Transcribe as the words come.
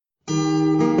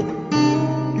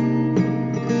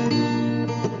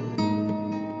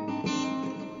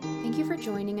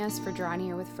joining us for Draw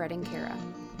Near with Fred and Kara.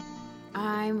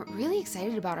 I'm really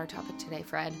excited about our topic today,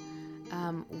 Fred.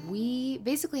 We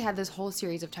basically had this whole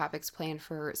series of topics planned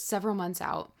for several months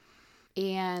out,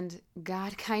 and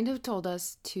God kind of told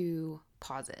us to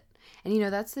pause it. And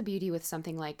that's the beauty with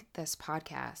something like this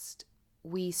podcast.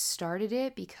 We started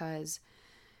it because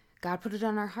God put it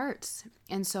on our hearts.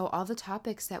 And so all the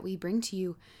topics that we bring to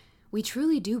you, we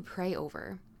truly do pray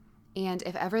over. And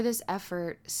if ever this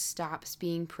effort stops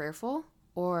being prayerful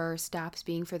or stops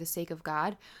being for the sake of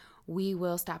God, we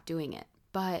will stop doing it.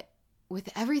 But with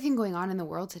everything going on in the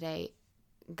world today,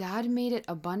 God made it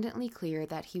abundantly clear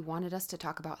that He wanted us to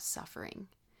talk about suffering.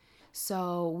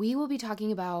 So we will be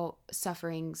talking about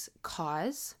suffering's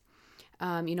cause,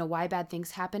 why bad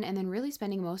things happen, and then really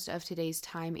spending most of today's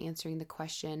time answering the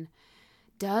question,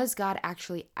 does God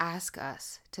actually ask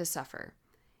us to suffer?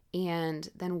 And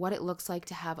then what it looks like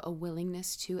to have a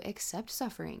willingness to accept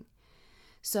suffering.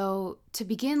 So to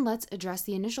begin, let's address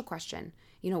the initial question.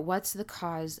 What's the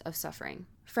cause of suffering?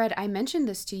 Fred, I mentioned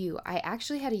this to you. I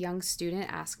actually had a young student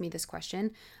ask me this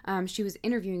question. She was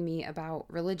interviewing me about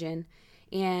religion,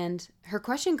 and her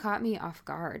question caught me off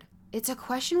guard. It's a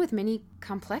question with many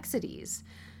complexities.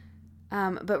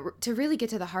 But to really get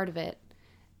to the heart of it,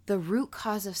 the root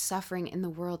cause of suffering in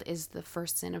the world is the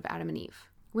first sin of Adam and Eve.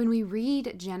 When we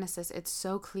read Genesis, it's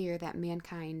so clear that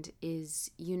mankind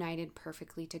is united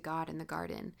perfectly to God in the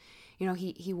garden.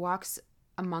 He walks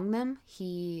among them,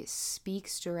 He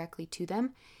speaks directly to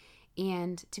them,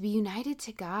 and to be united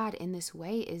to God in this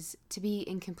way is to be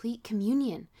in complete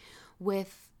communion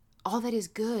with all that is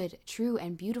good, true,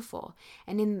 and beautiful.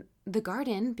 And in the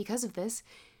garden, because of this,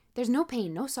 there's no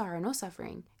pain, no sorrow, no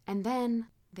suffering. And then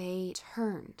they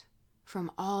turned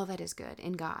from all that is good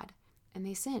in God, and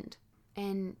they sinned.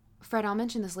 And Fred, I'll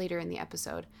mention this later in the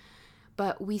episode,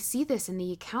 but we see this in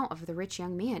the account of the rich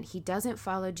young man. He doesn't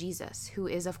follow Jesus, who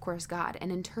is, of course, God. And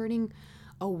in turning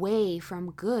away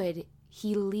from good,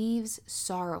 he leaves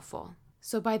sorrowful.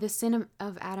 So by the sin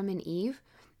of Adam and Eve,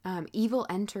 evil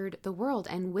entered the world.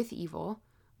 And with evil,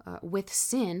 with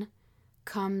sin,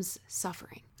 comes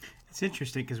suffering. It's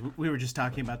interesting because we were just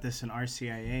talking about this in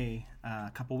RCIA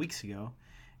a couple weeks ago.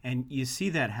 And you see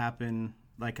that happen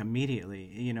like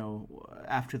immediately,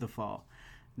 after the fall.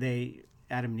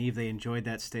 Adam and Eve, they enjoyed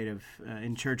that state of,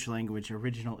 in church language,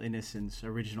 original innocence,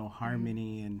 original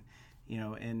harmony, and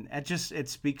it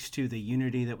speaks to the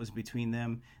unity that was between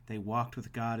them. They walked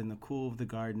with God in the cool of the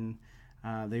garden.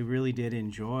 They really did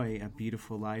enjoy a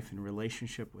beautiful life and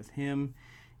relationship with Him.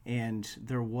 And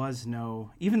there was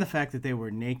even the fact that they were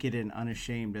naked and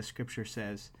unashamed, as Scripture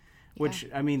says, which,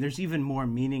 there's even more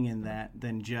meaning in that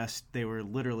than just they were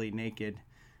literally naked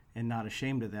and not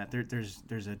ashamed of that.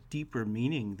 There's a deeper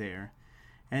meaning there.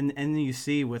 And you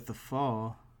see with the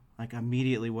fall, like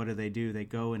immediately what do? They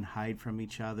go and hide from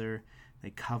each other. They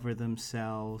cover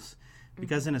themselves.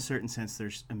 Because in a certain sense,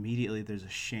 there's a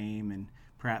shame and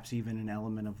perhaps even an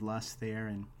element of lust there.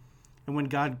 And when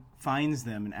God finds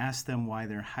them and asks them why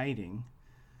they're hiding,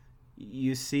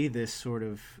 you see this sort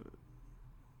of,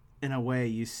 in a way,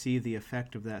 you see the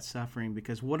effect of that suffering.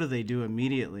 Because what do they do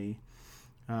immediately?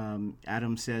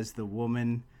 Adam says, the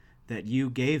woman that you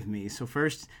gave me. So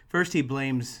first he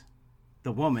blames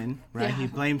the woman, right? Yeah. He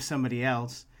blames somebody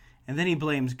else, and then he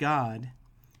blames God,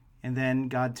 and then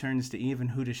God turns to Eve,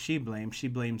 and who does she blame? She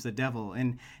blames the devil.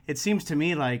 And it seems to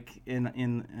me like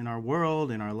in our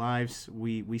world, in our lives,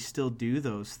 we still do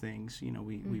those things.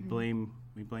 We blame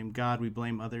God, we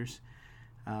blame others,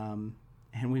 and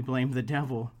we blame the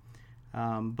devil.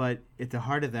 But at the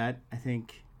heart of that, I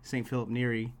think St. Philip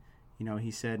Neri,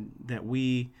 he said that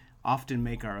we often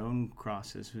make our own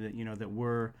crosses, that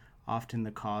we're often the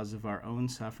cause of our own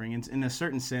suffering. And in a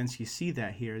certain sense, you see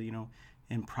that here,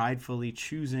 in pridefully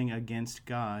choosing against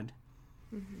God.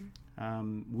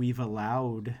 We've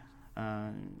allowed,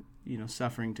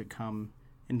 suffering to come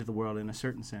into the world in a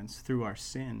certain sense through our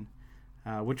sin,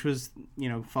 which was,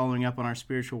 following up on our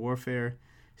spiritual warfare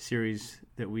series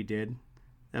that we did.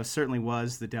 That certainly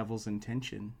was the devil's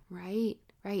intention. Right.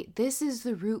 This is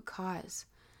the root cause.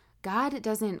 God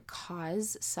doesn't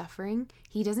cause suffering.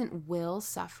 He doesn't will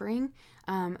suffering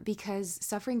because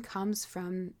suffering comes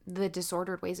from the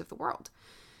disordered ways of the world.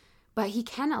 But He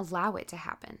can allow it to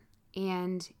happen.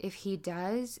 And if He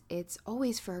does, it's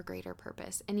always for a greater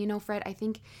purpose. And Fred, I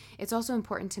think it's also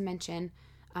important to mention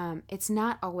it's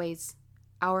not always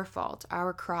our fault,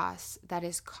 our cross, that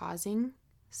is causing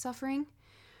suffering.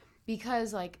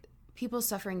 Because people's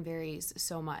suffering varies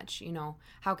so much.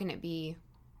 How can it be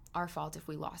our fault if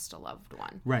we lost a loved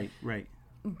one? Right.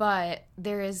 But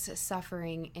there is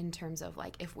suffering in terms of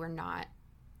if we're not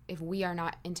if we are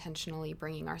not intentionally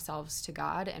bringing ourselves to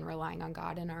God and relying on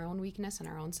God in our own weakness and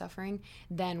our own suffering,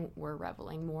 then we're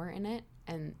reveling more in it,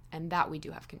 and that we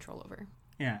do have control over.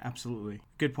 Yeah, absolutely.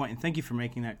 Good point. And thank you for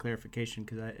making that clarification,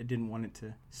 because I didn't want it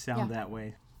to sound that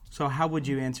way. So how would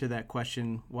you answer that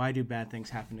question? Why do bad things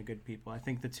happen to good people? I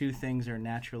think the two things are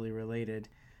naturally related.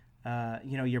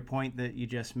 Your point that you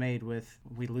just made with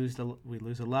we lose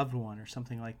a loved one or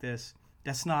something like this,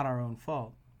 that's not our own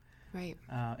fault. Right.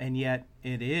 And yet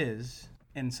it is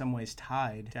in some ways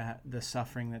tied to the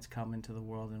suffering that's come into the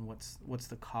world and what's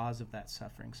the cause of that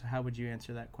suffering. So how would you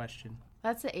answer that question?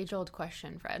 That's the age-old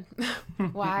question, Fred.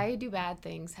 Why do bad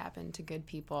things happen to good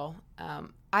people?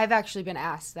 I've actually been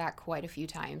asked that quite a few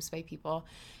times by people,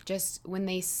 just when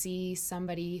they see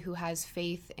somebody who has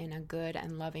faith in a good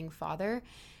and loving father.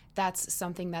 That's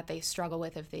something that they struggle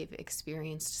with if they've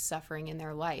experienced suffering in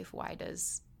their life. Why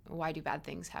do bad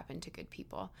things happen to good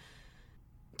people?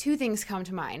 Two things come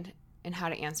to mind in how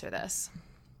to answer this.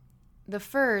 The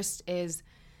first is,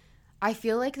 I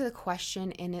feel like the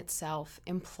question in itself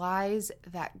implies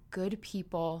that good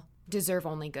people deserve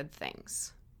only good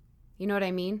things. You know what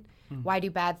I mean? Mm-hmm. Why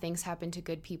do bad things happen to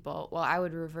good people? Well, I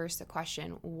would reverse the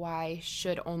question. Why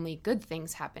should only good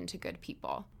things happen to good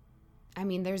people? I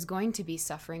mean, there's going to be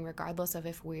suffering regardless of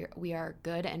if we are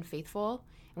good and faithful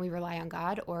and we rely on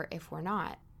God, or if we're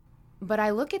not. But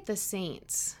I look at the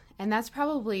saints, and that's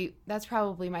probably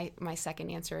my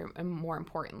second answer, and more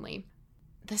importantly.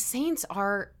 The saints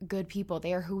are good people.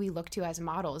 They are who we look to as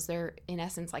models. They're, in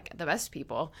essence, like the best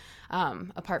people,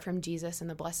 apart from Jesus and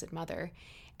the Blessed Mother.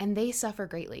 And they suffer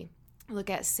greatly. Look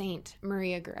at Saint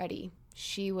Maria Goretti.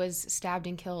 She was stabbed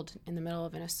and killed in the middle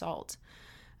of an assault.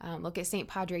 Look at Saint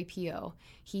Padre Pio.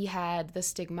 He had the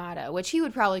stigmata, which he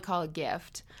would probably call a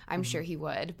gift. I'm sure he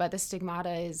would. But the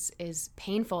stigmata is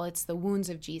painful. It's the wounds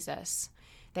of Jesus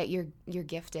that you're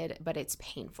gifted, but it's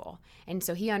painful. And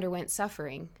so he underwent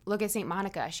suffering. Look at St.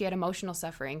 Monica. She had emotional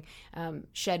suffering,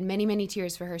 shed many, many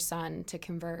tears for her son to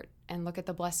convert. And look at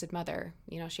the Blessed Mother.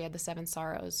 She had the 7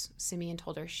 sorrows. Simeon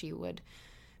told her she would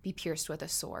be pierced with a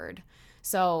sword.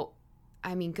 So,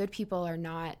 I mean, good people are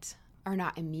not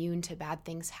immune to bad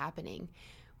things happening.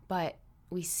 But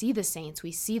we see the saints,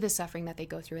 we see the suffering that they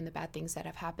go through and the bad things that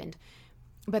have happened.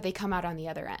 But they come out on the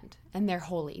other end, and they're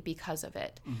holy because of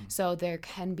it. Mm-hmm. So there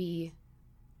can be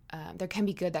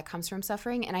good that comes from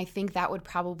suffering, and I think that would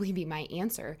probably be my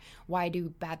answer. Why do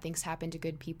bad things happen to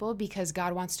good people? Because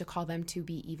God wants to call them to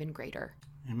be even greater.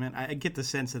 Amen. I get the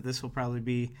sense that this will probably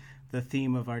be the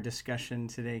theme of our discussion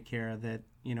today, Kara. That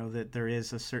there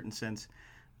is a certain sense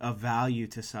of value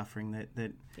to suffering.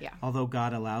 That although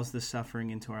God allows the suffering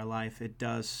into our life, it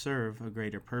does serve a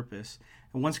greater purpose.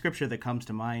 And one scripture that comes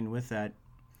to mind with that.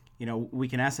 We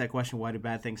can ask that question, why do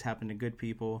bad things happen to good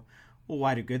people? Well,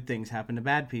 why do good things happen to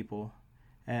bad people?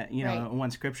 Right. One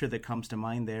scripture that comes to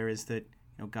mind there is that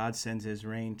God sends his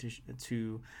rain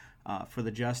to for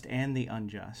the just and the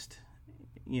unjust.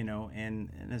 And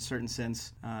in a certain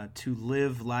sense, to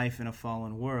live life in a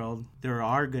fallen world, there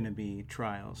are going to be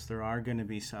trials, there are going to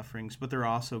be sufferings, but there are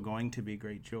also going to be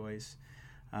great joys.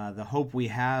 The hope we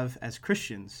have as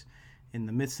Christians in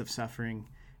the midst of suffering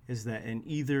is that an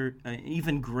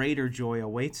even greater joy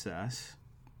awaits us.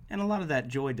 And a lot of that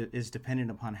joy is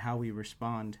dependent upon how we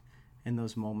respond in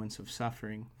those moments of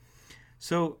suffering.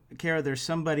 So, Kara, there's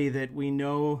somebody that we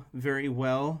know very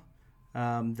well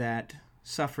that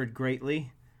suffered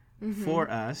greatly for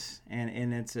us,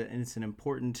 and it's an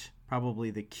important,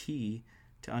 probably the key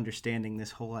to understanding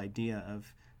this whole idea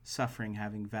of suffering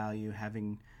having value,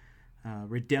 having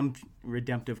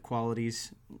redemptive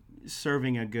qualities,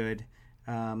 serving a good.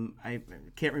 I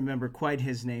can't remember quite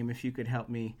his name. If you could help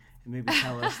me and maybe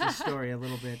tell us the story a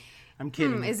little bit. I'm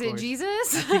kidding. Is it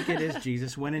Jesus? I think it is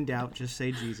Jesus. When in doubt, just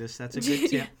say Jesus. That's a good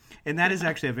tip. And that is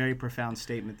actually a very profound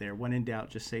statement there. When in doubt,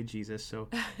 just say Jesus. So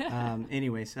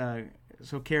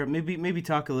so Kara, maybe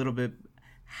talk a little bit,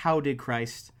 how did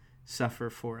Christ suffer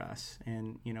for us?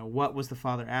 And, what was the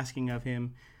Father asking of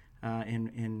him?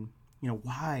 And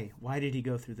why did he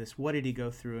go through this? What did he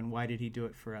go through, and why did he do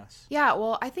it for us? Yeah,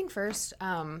 well, I think first,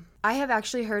 I have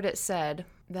actually heard it said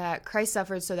that Christ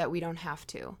suffered so that we don't have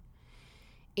to.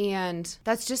 And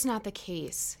that's just not the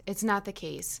case. It's not the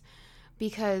case,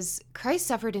 because Christ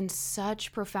suffered in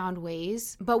such profound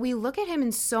ways, but we look at him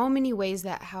in so many ways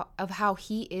of how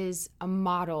he is a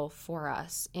model for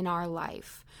us in our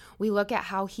life. We look at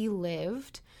how he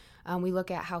lived. We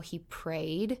look at how he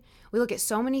prayed. We look at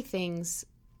so many things,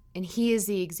 and he is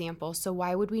the example. So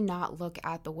why would we not look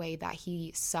at the way that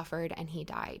he suffered and he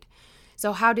died?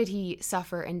 So how did he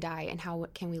suffer and die, and how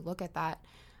can we look at that?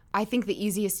 I think the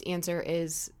easiest answer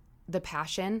is the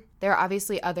passion, there are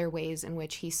obviously other ways in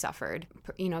which he suffered,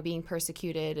 being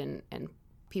persecuted and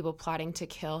people plotting to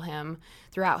kill him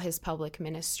throughout his public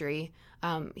ministry.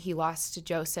 He lost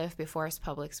Joseph before his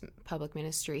public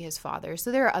ministry, his father.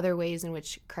 So there are other ways in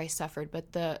which Christ suffered,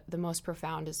 but the most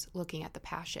profound is looking at the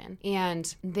passion.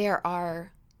 And there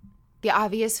are the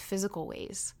obvious physical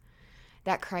ways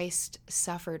that Christ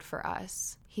suffered for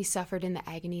us. He suffered in the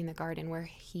agony in the garden where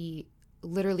he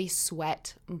literally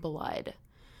sweat blood.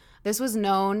 This was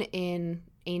known in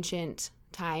ancient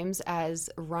times as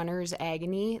runner's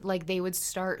agony. Like, they would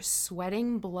start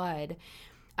sweating blood,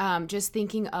 just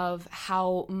thinking of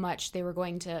how much they were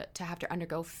going to have to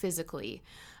undergo physically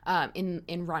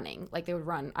in running. Like, they would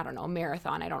run, I don't know, a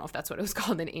marathon. I don't know if that's what it was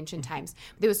called in ancient times.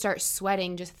 They would start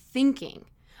sweating just thinking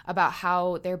about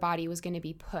how their body was going to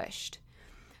be pushed.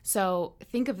 So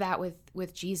think of that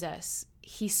with Jesus.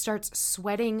 He starts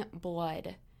sweating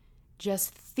blood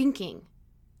just thinking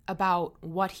about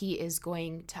what he is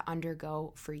going to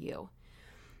undergo for you.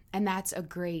 And that's a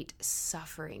great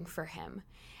suffering for him.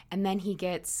 And then he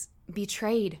gets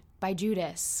betrayed by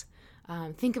Judas.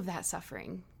 Think of that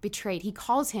suffering. Betrayed. He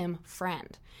calls him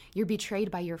friend. You're betrayed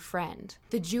by your friend.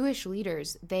 The Jewish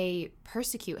leaders, they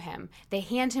persecute him. They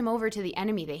hand him over to the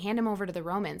enemy. They hand him over to the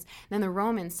Romans. Then the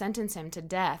Romans sentence him to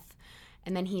death.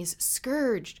 And then he's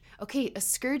scourged. Okay, a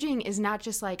scourging is not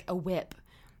just like a whip.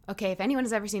 Okay, if anyone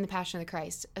has ever seen The Passion of the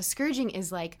Christ, a scourging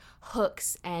is like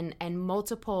hooks and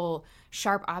multiple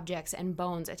sharp objects and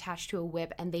bones attached to a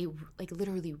whip, and they like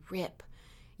literally rip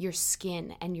your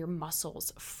skin and your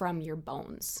muscles from your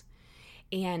bones.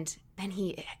 And then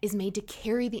he is made to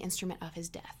carry the instrument of his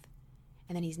death.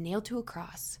 And then he's nailed to a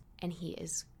cross and he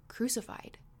is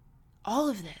crucified. All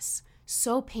of this,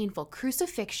 so painful.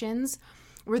 Crucifixions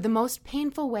were the most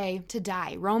painful way to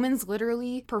die. Romans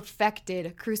literally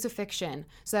perfected crucifixion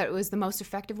so that it was the most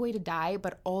effective way to die,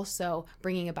 but also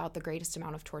bringing about the greatest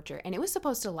amount of torture. And it was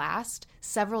supposed to last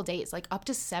several days, like up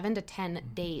to 7 to 10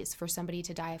 days for somebody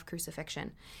to die of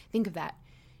crucifixion. Think of that.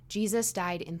 Jesus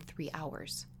died in 3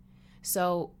 hours.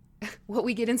 So what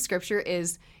we get in scripture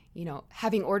is,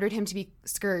 having ordered him to be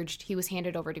scourged, he was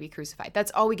handed over to be crucified.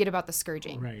 That's all we get about the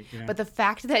scourging. Right, yeah. But the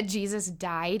fact that Jesus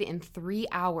died in 3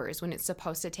 hours when it's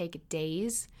supposed to take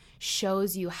days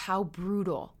shows you how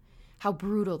brutal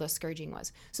the scourging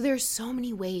was. So there are so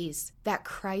many ways that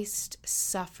Christ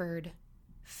suffered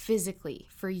physically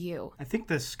for you. I think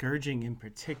the scourging in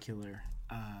particular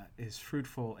is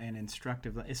fruitful and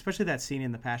instructive, especially that scene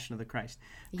in The Passion of the Christ.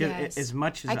 Yes. As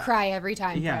much as I cry every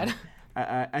time, Fred.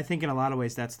 I think in a lot of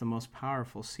ways that's the most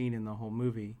powerful scene in the whole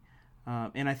movie.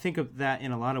 And I think of that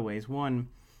in a lot of ways. One,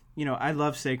 I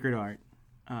love sacred art,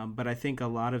 but I think a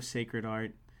lot of sacred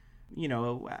art,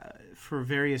 for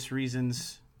various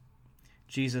reasons,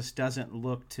 Jesus doesn't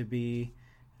look to be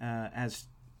as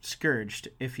scourged,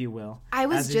 if you will. I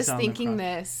was just thinking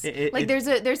this.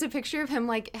 There's a picture of him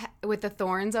like with the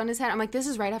thorns on his head. I'm like, this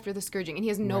is right after the scourging, and he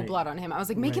has no blood on him. I was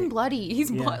like, make him bloody. He's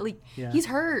he's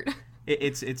hurt.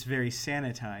 It's very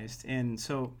sanitized, and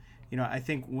so I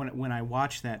think when I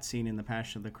watch that scene in The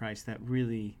Passion of the Christ, that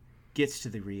really gets to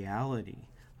the reality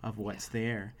of what's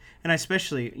there. And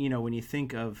especially when you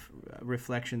think of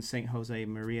reflections, Saint Jose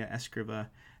Maria Escriva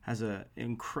has an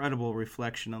incredible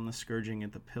reflection on the scourging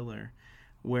at the pillar,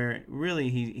 where really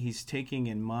he's taking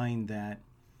in mind that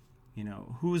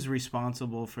who's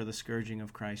responsible for the scourging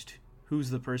of Christ, who's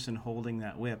the person holding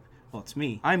that whip. Well, it's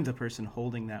me. I'm the person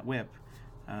holding that whip.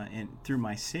 And through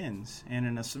my sins, and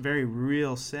in a very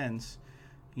real sense,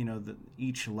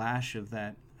 each lash of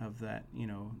that,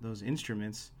 those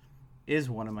instruments is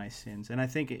one of my sins. And I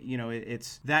think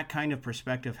it's that kind of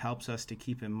perspective helps us to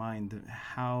keep in mind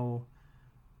how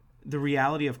the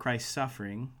reality of Christ's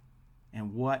suffering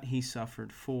and what he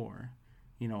suffered for,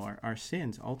 our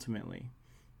sins ultimately.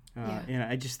 And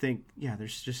I just think,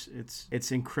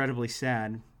 it's incredibly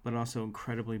sad, but also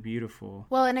incredibly beautiful.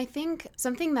 Well, and I think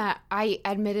something that I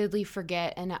admittedly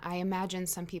forget, and I imagine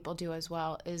some people do as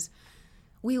well, is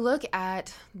we look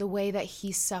at the way that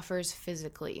he suffers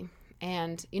physically.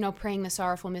 And, praying the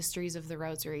sorrowful mysteries of the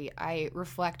Rosary, I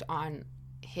reflect on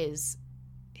his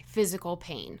physical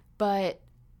pain. But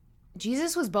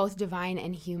Jesus was both divine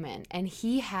and human, and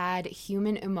he had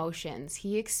human emotions.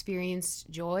 He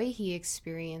experienced joy, he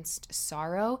experienced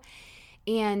sorrow,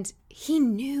 and he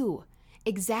knew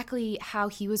exactly how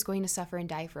he was going to suffer and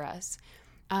die for us.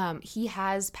 He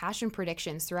has passion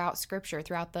predictions throughout Scripture,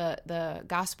 throughout the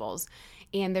Gospels,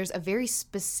 and there's a very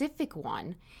specific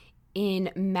one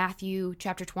in Matthew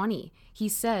chapter 20. He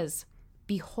says,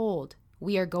 "Behold,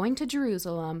 we are going to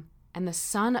Jerusalem, and the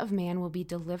Son of Man will be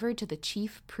delivered to the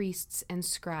chief priests and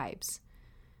scribes,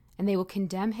 and they will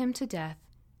condemn him to death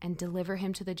and deliver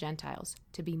him to the Gentiles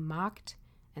to be mocked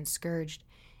and scourged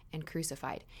and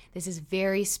crucified. This is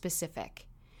very specific.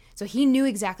 So he knew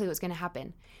exactly what was going to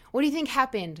happen. What do you think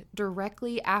happened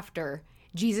directly after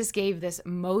Jesus gave this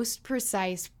most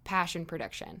precise passion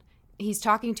prediction? He's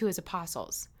talking to his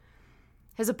apostles.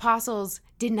 His apostles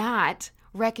did not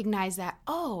recognize that,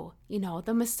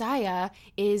 the Messiah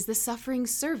is the suffering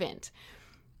servant,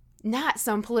 not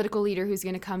some political leader who's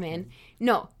going to come in.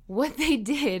 No, what they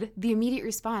did, the immediate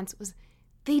response was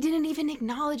they didn't even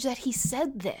acknowledge that he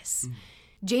said this.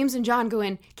 James and John go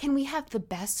in, can we have the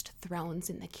best thrones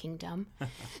in the kingdom?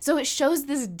 So it shows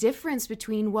this difference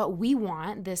between what we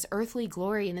want, this earthly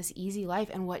glory and this easy life,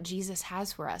 and what Jesus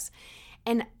has for us.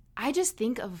 And I just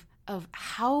think of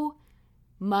how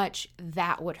much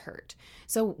that would hurt.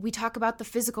 So we talk about the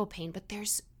physical pain, but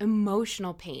there's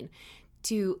emotional pain.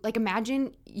 To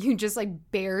imagine you just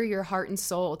bare your heart and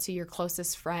soul to your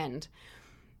closest friend,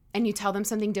 and you tell them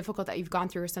something difficult that you've gone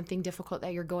through or something difficult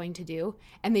that you're going to do,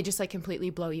 and they just completely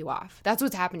blow you off. That's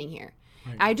what's happening here.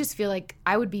 Right. I just feel like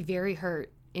I would be very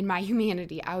hurt in my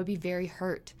humanity. I would be very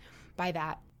hurt by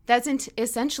that. That's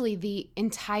essentially the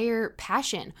entire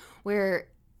passion, where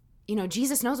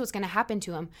Jesus knows what's going to happen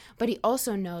to him, but he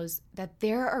also knows that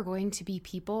there are going to be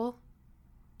people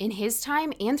in his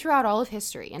time and throughout all of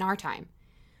history, in our time,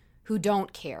 who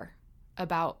don't care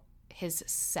about his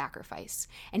sacrifice.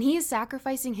 And he is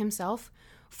sacrificing himself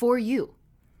for you.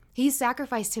 He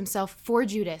sacrificed himself for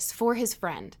Judas, for his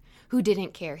friend who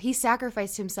didn't care. He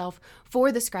sacrificed himself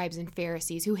for the scribes and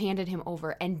Pharisees who handed him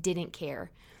over and didn't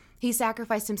care. He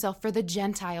sacrificed himself for the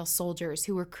Gentile soldiers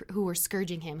who were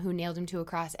scourging him, who nailed him to a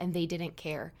cross, and they didn't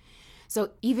care.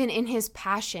 So even in his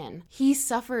passion, he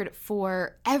suffered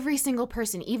for every single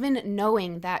person, even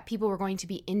knowing that people were going to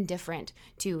be indifferent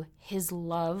to his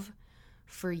love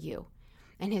for you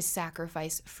and his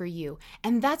sacrifice for you.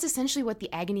 And that's essentially what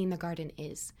the agony in the garden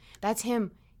is. That's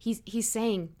him. He's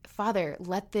saying, Father,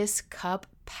 let this cup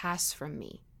pass from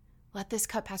me. Let this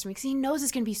cup pass from me. Because he knows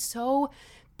it's going to be so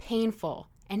painful.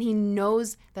 And he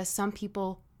knows that some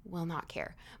people will not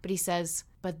care. But he says,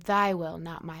 but thy will,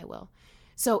 not my will.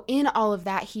 So in all of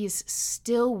that, he is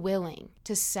still willing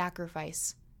to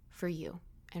sacrifice for you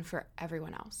and for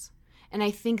everyone else. And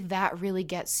I think that really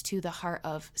gets to the heart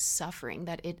of suffering,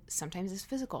 that it sometimes is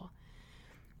physical,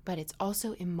 but it's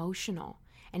also emotional,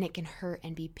 and it can hurt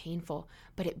and be painful,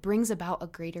 but it brings about a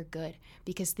greater good,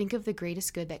 because think of the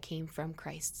greatest good that came from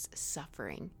Christ's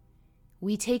suffering.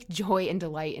 We take joy and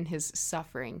delight in his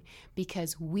suffering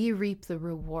because we reap the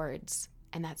rewards,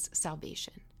 and that's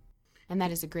salvation. And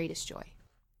that is the greatest joy.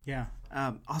 Yeah.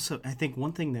 Also, I think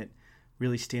one thing that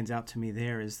really stands out to me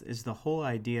there is the whole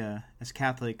idea, as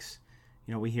Catholics,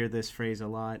 we hear this phrase a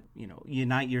lot,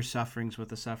 unite your sufferings with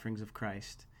the sufferings of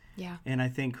Christ. Yeah. And I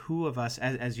think who of us,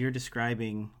 as you're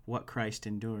describing what Christ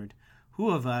endured, who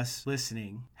of us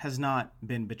listening has not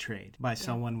been betrayed by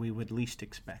someone we would least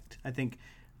expect? I think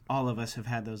all of us have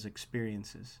had those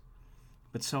experiences,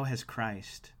 but so has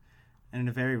Christ. And in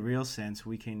a very real sense,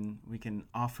 we can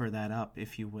offer that up,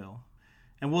 if you will.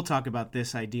 And we'll talk about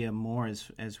this idea more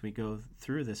as we go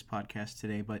through this podcast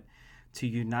today, but to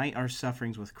unite our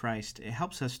sufferings with Christ, it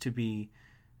helps us to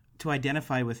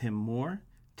identify with him more,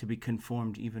 to be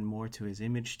conformed even more to his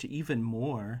image, to even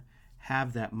more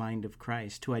have that mind of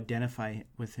Christ, to identify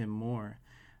with him more,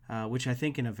 which I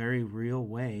think in a very real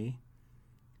way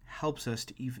helps us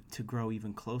to grow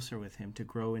even closer with him, to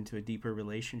grow into a deeper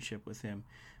relationship with him.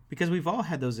 Because we've all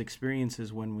had those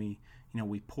experiences when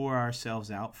we pour ourselves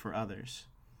out for others.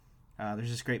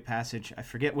 There's this great passage. I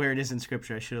forget where it is in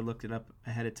Scripture. I should have looked it up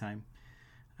ahead of time.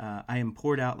 I am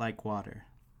poured out like water.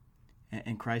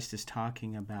 And Christ is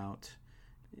talking about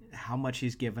how much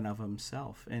he's given of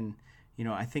himself. And,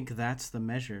 I think that's the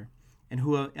measure.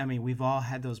 And we've all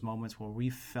had those moments where we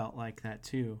felt like that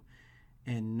too,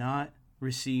 and not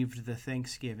received the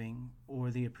thanksgiving or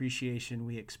the appreciation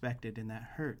we expected. And that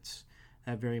hurts.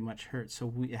 That very much hurts.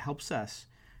 So it helps us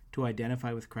to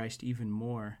identify with Christ even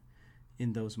more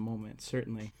in those moments,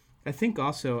 certainly. I think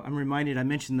also, I'm reminded, I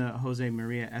mentioned the Jose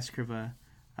Maria Escriva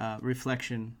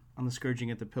reflection on the scourging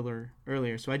at the pillar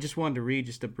earlier. So I just wanted to read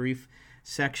just a brief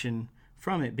section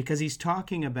from it, because he's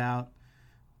talking about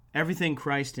everything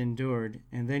Christ endured,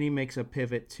 and then he makes a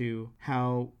pivot to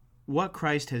how what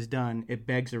Christ has done, it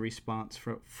begs a response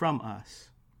from us.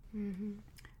 Mm-hmm.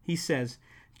 He says,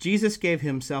 Jesus gave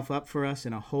himself up for us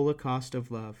in a holocaust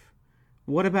of love.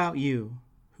 What about you,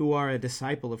 who are a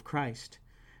disciple of Christ?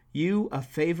 You, a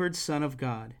favored son of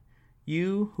God.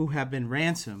 You who have been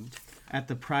ransomed at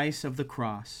the price of the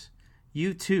cross.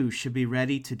 You too should be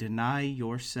ready to deny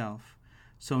yourself.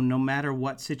 So no matter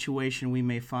what situation we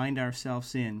may find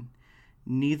ourselves in,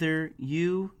 Neither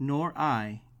you nor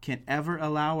I can ever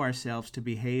allow ourselves to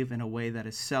behave in a way that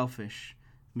is selfish,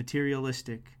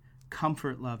 materialistic,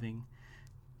 comfort-loving,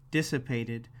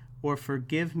 dissipated, or,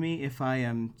 forgive me if I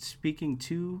am speaking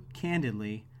too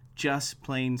candidly, just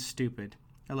plain stupid.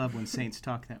 I love when saints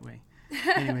talk that way.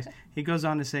 Anyways, he goes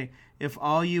on to say, if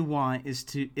all you want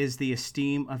is the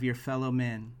esteem of your fellow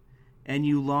men, and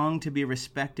you long to be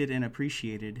respected and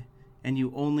appreciated, and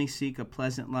you only seek a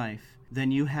pleasant life,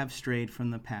 then you have strayed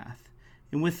from the path.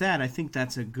 And with that, I think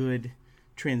that's a good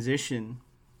transition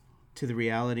to the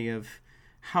reality of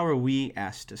how are we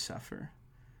asked to suffer?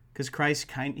 Because Christ,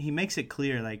 he makes it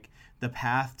clear, like the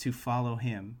path to follow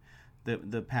him,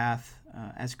 the path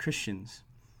as Christians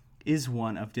is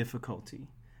one of difficulty.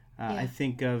 I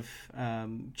think of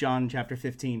John chapter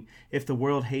 15. If the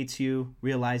world hates you,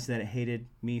 realize that it hated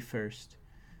me first.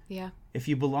 Yeah. If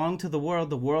you belong to the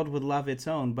world would love its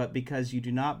own. But because you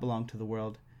do not belong to the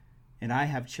world, and I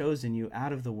have chosen you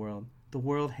out of the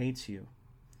world hates you.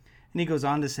 And he goes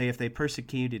on to say, if they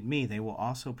persecuted me, they will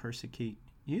also persecute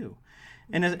you.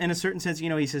 And in a certain sense,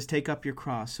 he says, take up your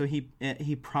cross. So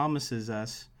he promises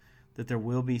us that there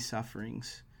will be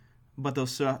sufferings, but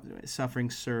those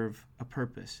sufferings serve a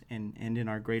purpose and in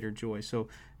our greater joy. So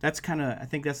that's I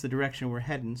think that's the direction we're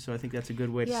heading. So I think that's a good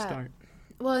way to start.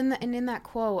 Well, in that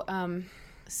quote,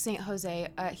 St. Jose,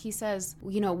 he says,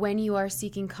 when you are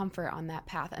seeking comfort on that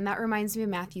path. And that reminds me of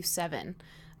Matthew 7,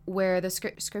 where the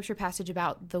scripture passage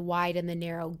about the wide and the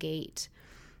narrow gate.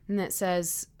 And it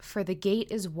says, for the gate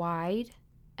is wide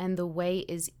and the way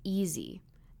is easy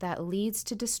that leads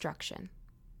to destruction,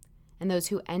 and those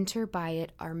who enter by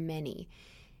it are many.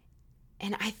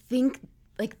 And I think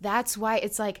that's why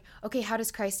it's like, okay, how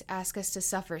does Christ ask us to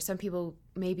suffer? Some people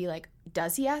may be like,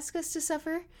 does he ask us to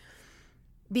suffer?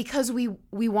 Because we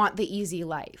want the easy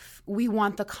life. We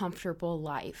want the comfortable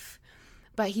life.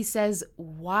 But he says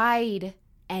wide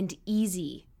and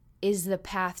easy is the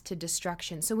path to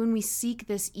destruction. So when we seek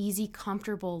this easy,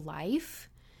 comfortable life,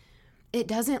 it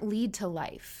doesn't lead to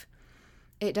life.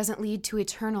 It doesn't lead to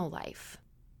eternal life.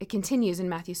 It continues in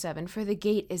Matthew 7, for the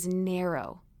gate is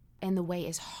narrow and the way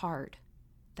is hard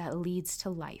that leads to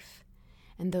life,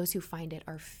 and those who find it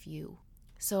are few.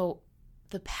 So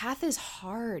the path is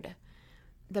hard.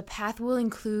 The path will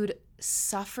include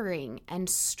suffering and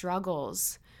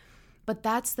struggles, but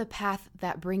that's the path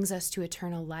that brings us to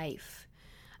eternal life.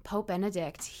 Pope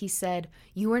Benedict, he said,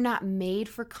 you were not made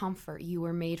for comfort, you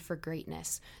were made for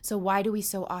greatness. So why do we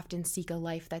so often seek a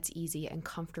life that's easy and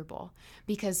comfortable?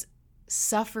 Because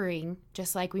suffering,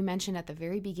 just like we mentioned at the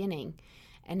very beginning,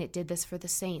 and it did this for the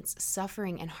saints,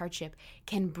 suffering and hardship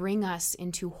can bring us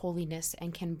into holiness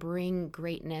and can bring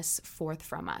greatness forth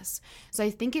from us. So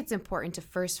I think it's important to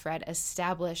first, Fred,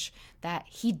 establish that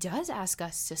he does ask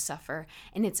us to suffer,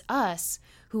 and it's us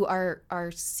who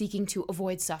are seeking to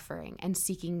avoid suffering and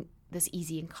seeking this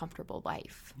easy and comfortable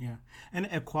life. Yeah. And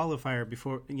a qualifier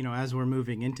before, as we're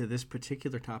moving into this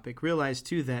particular topic, realize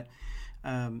too that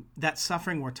that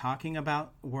suffering we're talking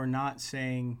about, we're not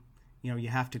saying, you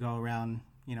have to go around,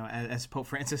 as Pope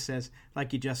Francis says,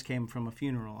 like you just came from a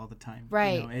funeral all the time.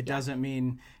 Right. It doesn't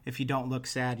mean if you don't look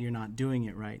sad, you're not doing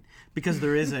it right. Because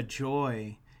there is a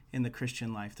joy in the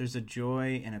Christian life. There's a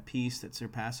joy and a peace that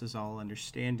surpasses all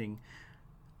understanding,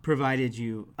 provided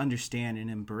you understand and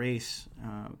embrace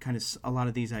kind of a lot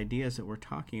of these ideas that we're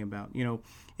talking about.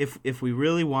 If we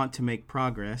really want to make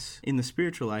progress in the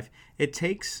spiritual life, it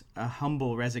takes a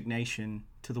humble resignation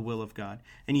to the will of God.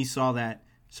 And you saw that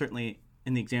certainly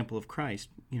in the example of Christ,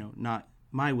 not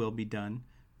my will be done,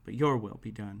 but your will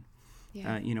be done.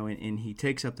 Yeah. And he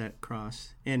takes up that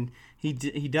cross, and he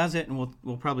does it, and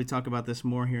we'll probably talk about this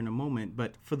more here in a moment,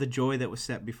 but for the joy that was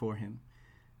set before him.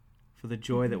 For the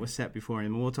joy that was set before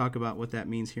him. And we'll talk about what that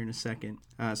means here in a second.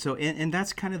 And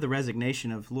that's kind of the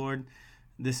resignation of, Lord,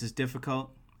 this is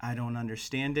difficult. I don't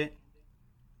understand it,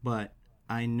 but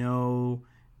I know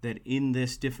that in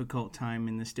this difficult time,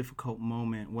 in this difficult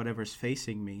moment, whatever's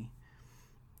facing me,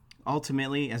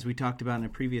 ultimately, as we talked about in a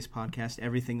previous podcast,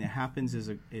 everything that happens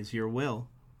is your will,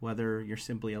 whether you're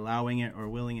simply allowing it or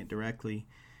willing it directly.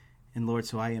 And Lord,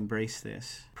 so I embrace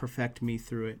this. Perfect me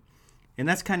through it. And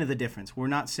that's kind of the difference. We're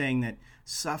not saying that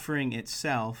suffering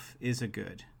itself is a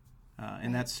good,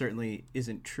 and that certainly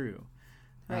isn't true.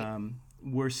 Right.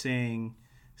 We're saying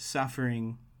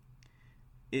suffering,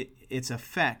 its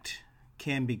effect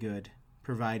can be good,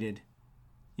 provided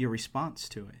your response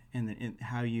to it, and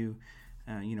how you,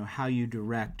 how you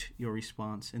direct your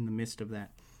response in the midst of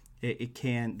that.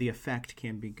 The effect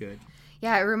can be good.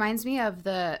 Yeah, it reminds me of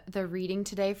the reading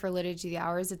today for Liturgy of the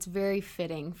Hours. It's very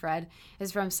fitting, Fred.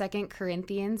 It's from 2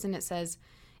 Corinthians, and it says,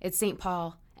 it's St.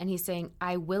 Paul, And he's saying,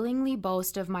 I willingly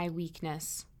boast of my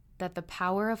weakness, that the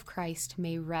power of Christ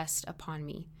may rest upon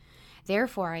me.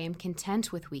 Therefore, I am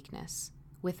content with weakness,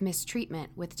 with mistreatment,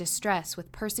 with distress,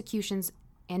 with persecutions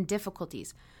and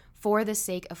difficulties, for the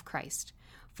sake of Christ.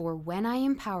 For when I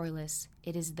am powerless,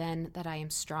 it is then that I am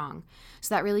strong.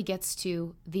 So that really gets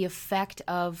to the effect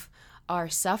of our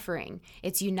suffering.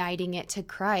 It's uniting it to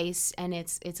Christ, and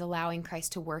it's allowing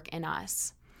Christ to work in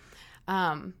us.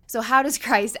 So how does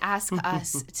Christ ask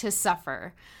us to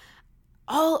suffer?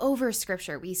 All over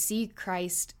Scripture, we see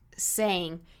Christ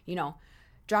saying,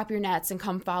 drop your nets and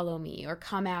come follow me, or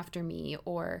come after me,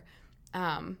 or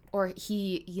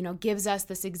he, gives us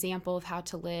this example of how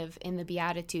to live in the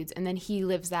Beatitudes, and then he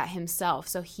lives that himself.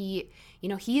 So he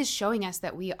is showing us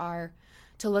that we are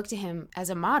to look to him as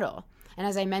a model. And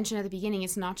as I mentioned at the beginning,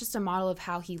 it's not just a model of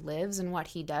how he lives and what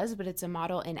he does, but it's a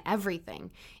model in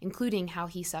everything, including how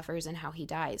he suffers and how he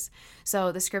dies.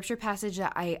 So the scripture passage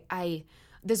that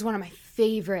this is one of my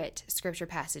favorite scripture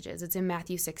passages. It's in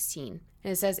Matthew 16.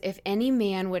 And it says, if any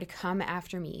man would come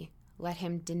after me, let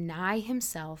him deny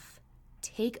himself,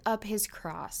 take up his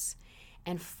cross,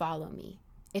 and follow me.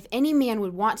 If any man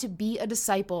would want to be a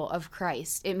disciple of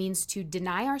Christ, it means to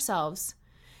deny ourselves,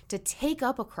 to take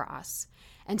up a cross,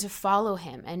 and to follow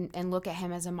him and look at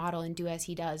him as a model and do as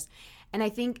he does. And I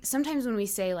think sometimes when we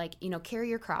say, carry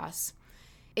your cross,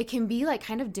 it can be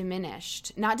kind of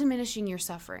diminished, not diminishing your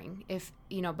suffering,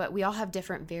 but we all have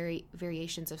different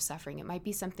variations of suffering. It might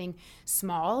be something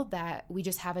small that we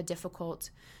just have a difficult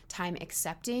time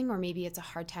accepting, or maybe it's a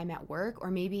hard time at work,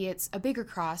 or maybe it's a bigger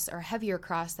cross or a heavier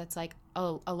cross that's like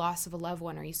a loss of a loved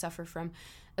one, or you suffer from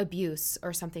abuse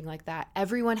or something like that.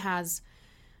 Everyone has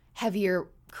heavier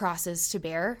crosses to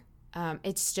bear.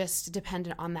 It's just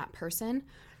dependent on that person.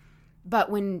 But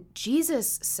when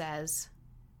Jesus says,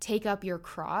 take up your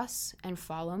cross and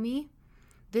follow me,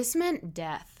 this meant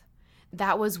death.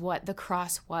 That was what the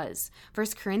cross was. 1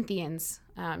 Corinthians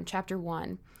chapter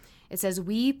 1, it says,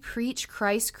 we preach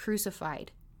Christ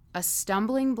crucified, a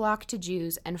stumbling block to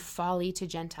Jews and folly to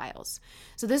Gentiles.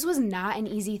 So this was not an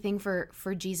easy thing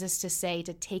for Jesus to say,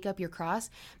 to take up your cross,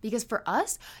 because for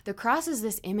us, the cross is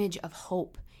this image of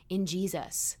hope in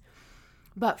Jesus.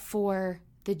 But for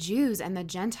the Jews and the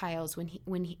Gentiles,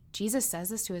 when Jesus says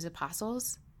this to his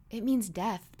apostles, it means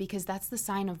death, because that's the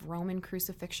sign of Roman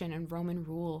crucifixion and Roman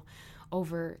rule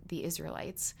over the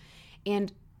Israelites.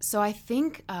 And so I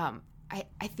think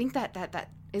I think that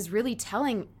is really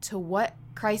telling to what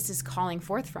Christ is calling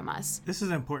forth from us. This is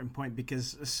an important point,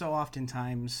 because so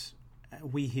oftentimes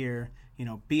we hear,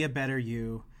 be a better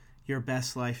you, your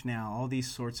best life now, all these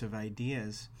sorts of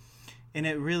ideas. And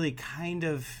it really kind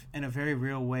of, in a very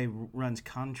real way, runs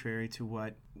contrary to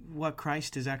what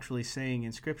Christ is actually saying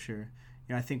in Scripture.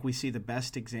 I think we see the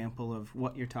best example of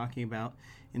what you're talking about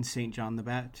in St. John the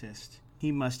Baptist. He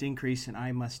must increase and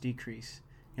I must decrease.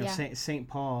 St.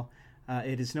 Paul,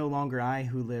 it is no longer I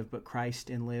who live, but Christ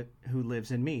who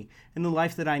lives in me. In the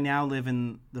life that I now live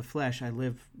in the flesh, I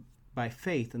live by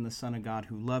faith in the Son of God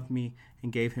who loved me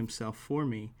and gave himself for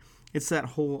me. It's that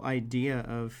whole idea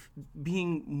of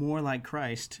being more like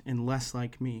Christ and less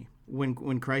like me.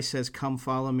 When Christ says, come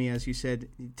follow me, as you said,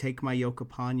 take my yoke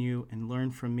upon you and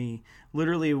learn from me,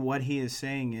 literally what he is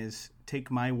saying is, take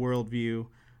my worldview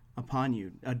upon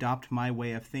you, adopt my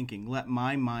way of thinking, let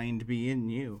my mind be in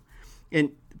you.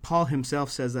 And Paul himself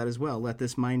says that as well, let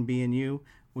this mind be in you,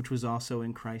 which was also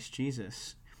in Christ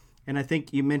Jesus. And I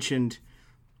think you mentioned,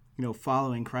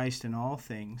 following Christ in all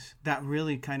things. That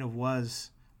really kind of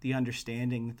was the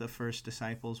understanding that the first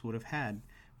disciples would have had.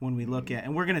 When we look at,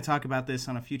 and we're going to talk about this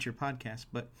on a future podcast,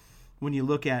 but when you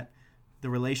look at the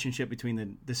relationship between the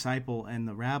disciple and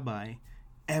the rabbi,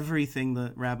 everything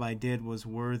the rabbi did was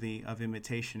worthy of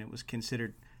imitation. It was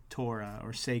considered Torah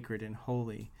or sacred and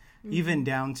holy, even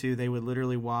down to they would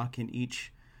literally walk in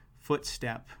each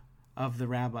footstep of the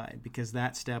rabbi, because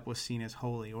that step was seen as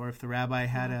holy. Or if the rabbi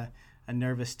had a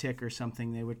nervous tick or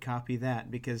something, they would copy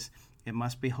that, because it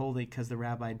must be holy because the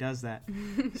rabbi does that.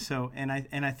 So, and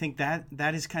I think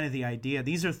that is kind of the idea.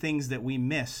 These are things that we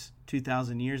miss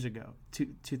 2,000 years ago,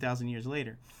 2,000 years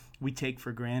later. We take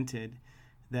for granted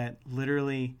that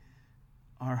literally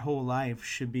our whole life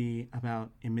should be about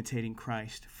imitating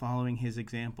Christ, following his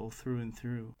example through and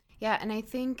through. Yeah, and I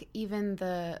think even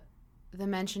the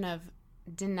mention of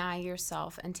deny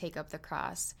yourself and take up the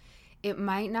cross, it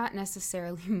might not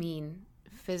necessarily mean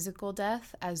physical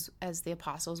death as the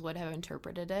apostles would have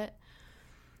interpreted it,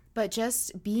 but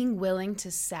just being willing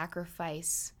to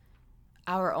sacrifice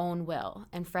our own will.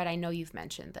 And Fred, I know you've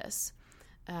mentioned this,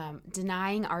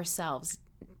 denying ourselves,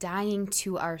 dying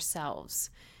to ourselves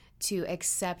to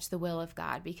accept the will of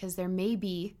God, because there may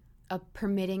be a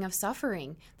permitting of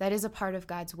suffering. That is a part of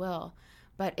God's will,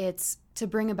 but it's to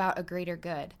bring about a greater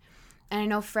good. And I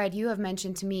know, Fred, you have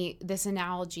mentioned to me this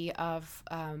analogy of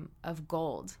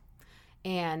gold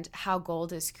and how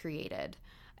gold is created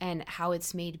and how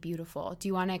it's made beautiful. Do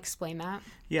you want to explain that?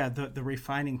 Yeah, the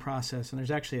refining process. And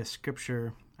there's actually a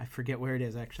scripture, I forget where it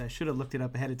is actually. I should have looked it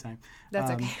up ahead of time.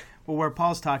 That's okay. But where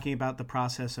Paul's talking about the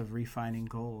process of refining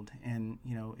gold. And,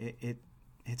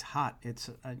 it's hot. It's,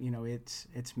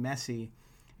 it's messy.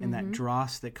 And that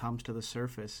dross that comes to the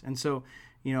surface. And so,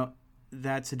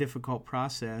 that's a difficult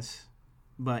process.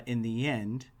 But in the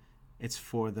end, it's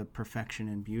for the perfection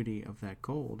and beauty of that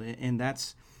gold. And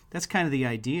that's kind of the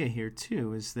idea here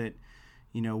too, is that,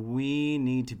 we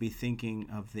need to be thinking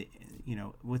of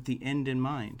with the end in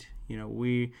mind.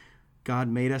 God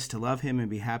made us to love him and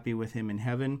be happy with him in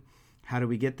heaven. How do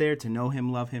we get there? To know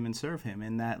him, love him, and serve him.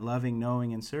 And that loving,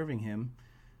 knowing, and serving him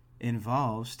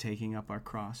involves taking up our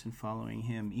cross and following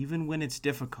him, even when it's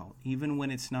difficult, even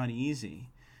when it's not easy.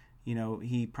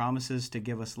 He promises to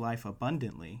give us life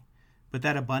abundantly, but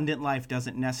that abundant life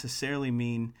doesn't necessarily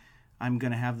mean I'm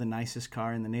going to have the nicest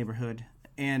car in the neighborhood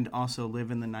and also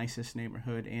live in the nicest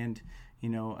neighborhood. And,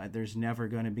 there's never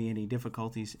going to be any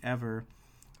difficulties ever.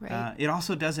 Right. It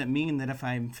also doesn't mean that if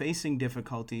I'm facing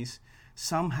difficulties,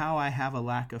 somehow I have a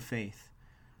lack of faith,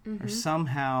 or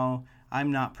somehow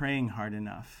I'm not praying hard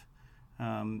enough.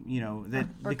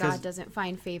 Or God doesn't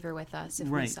find favor with us if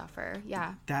we suffer.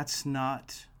 Yeah. That's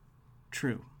not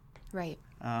true. Right.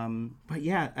 But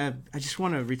yeah, I just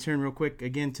want to return real quick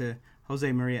again to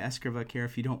Jose Maria Escrivá here,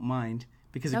 if you don't mind,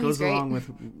 because it goes along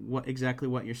with exactly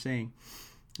what you're saying.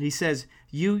 He says,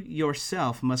 "You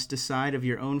yourself must decide of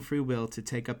your own free will to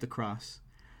take up the cross.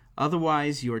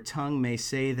 Otherwise, your tongue may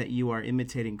say that you are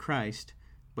imitating Christ,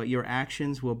 but your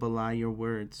actions will belie your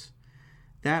words.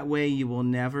 That way you will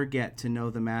never get to know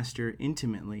the Master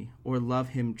intimately or love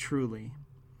him truly.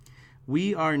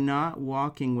 We are not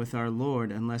walking with our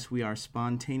Lord unless we are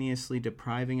spontaneously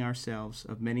depriving ourselves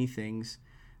of many things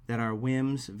that our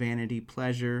whims, vanity,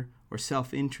 pleasure, or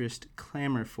self-interest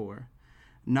clamor for.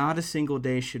 Not a single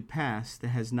day should pass that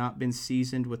has not been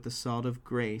seasoned with the salt of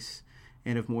grace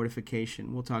and of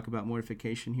mortification." We'll talk about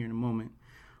mortification here in a moment.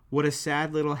 "What a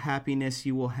sad little happiness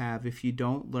you will have if you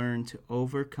don't learn to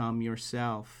overcome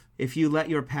yourself, if you let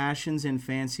your passions and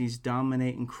fancies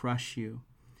dominate and crush you,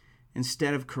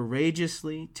 instead of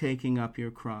courageously taking up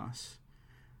your cross."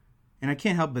 And I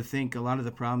can't help but think a lot of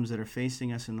the problems that are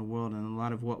facing us in the world and a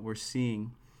lot of what we're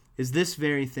seeing is this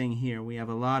very thing here. We have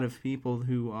a lot of people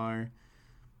who are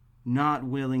not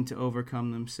willing to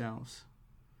overcome themselves.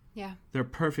 Yeah. They're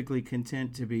perfectly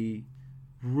content to be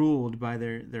ruled by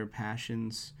their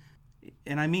passions.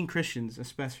 And I mean Christians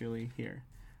especially here.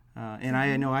 And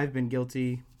I know I've been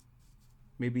guilty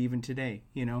maybe even today,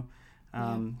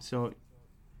 So,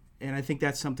 and I think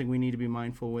that's something we need to be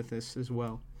mindful with this as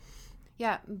well.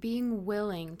 Yeah, being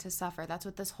willing to suffer. That's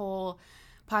what this whole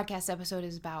podcast episode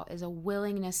is about, is a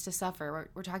willingness to suffer.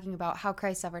 We're talking about how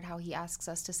Christ suffered, how he asks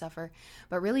us to suffer.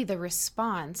 But really the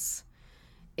response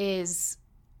is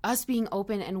us being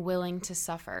open and willing to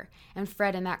suffer. And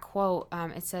Fred, in that quote,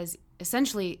 it says,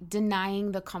 essentially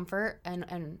denying the comfort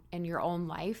and your own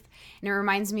life. And it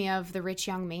reminds me of the rich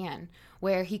young man,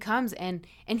 where he comes and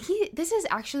this is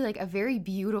actually like a very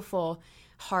beautiful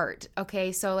heart.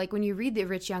 Okay. So like when you read the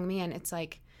rich young man, it's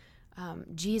like,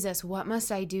 Jesus, what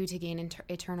must I do to gain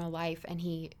eternal life? And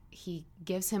he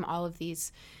gives him all of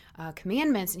these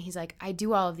commandments, and he's like, I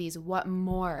do all of these. What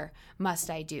more must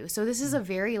I do? So this is a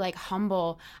very like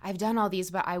humble, I've done all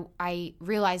these, but I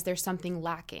realize there's something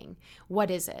lacking. What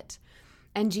is it?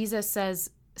 And Jesus says,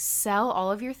 sell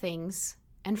all of your things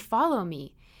and follow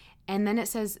me. And then it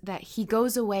says that he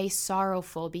goes away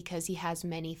sorrowful because he has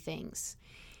many things.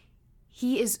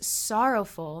 He is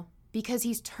sorrowful because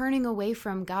he's turning away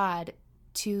from God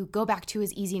to go back to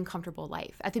his easy and comfortable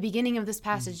life. At the beginning of this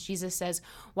passage, Jesus says,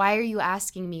 why are you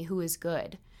asking me who is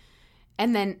good?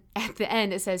 And then at the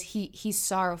end, it says he's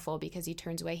sorrowful because he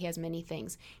turns away. He has many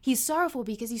things. He's sorrowful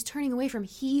because he's turning away from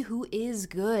he who is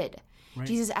good. Right.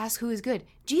 Jesus asks who is good.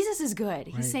 Jesus is good.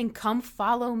 He's saying, come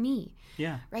follow me.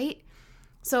 Yeah. Right?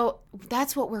 So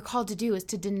that's what we're called to do, is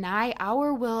to deny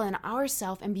our will and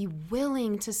ourself and be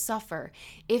willing to suffer,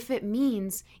 even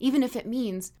if it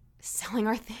means selling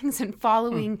our things and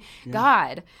following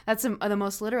God. That's the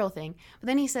most literal thing. But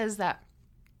then he says that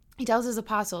he tells his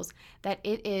apostles that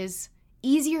it is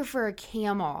easier for a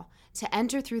camel to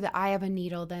enter through the eye of a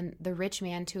needle than the rich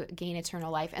man to gain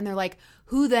eternal life. And they're like,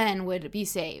 who then would be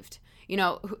saved?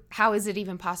 How is it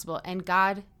even possible? And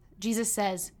Jesus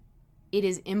says, it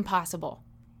is impossible.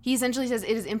 He essentially says it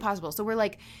is impossible. So we're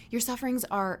like, your sufferings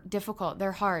are difficult.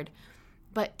 They're hard.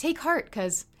 But take heart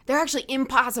because they're actually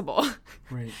impossible.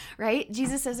 Right. Right?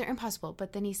 Jesus says they're impossible.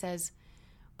 But then he says,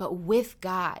 but with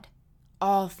God,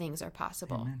 all things are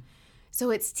possible. Amen. So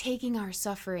it's taking our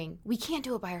suffering. We can't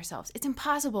do it by ourselves. It's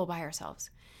impossible by ourselves.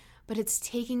 But it's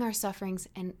taking our sufferings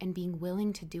and being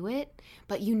willing to do it,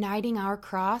 but uniting our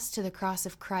cross to the cross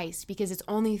of Christ, because it's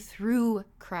only through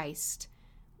Christ,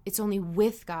 it's only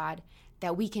with God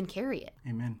that we can carry it.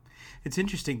 Amen. It's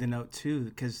interesting to note, too,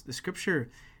 because the scripture,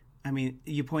 I mean,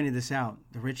 you pointed this out,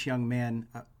 the rich young man,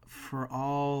 for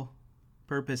all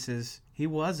purposes, he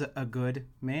was a good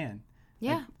man.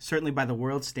 Yeah. Like, certainly by the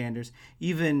world standards.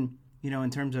 Even, in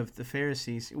terms of the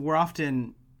Pharisees, we're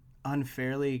often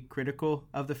unfairly critical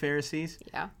of the Pharisees.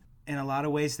 Yeah. In a lot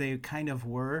of ways, they kind of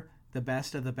were the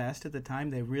best of the best at the time.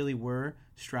 They really were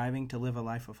striving to live a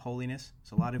life of holiness.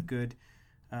 So a lot of good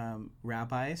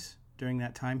rabbis during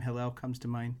that time. Hillel comes to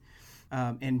mind.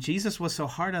 And Jesus was so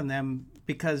hard on them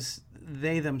because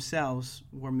they themselves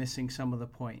were missing some of the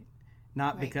point.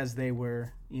 Not Right. because they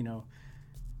were,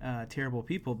 terrible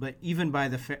people, but even by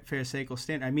the Pharisaical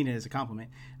standard, I mean it as a compliment,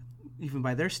 even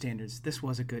by their standards, this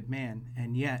was a good man,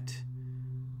 and yet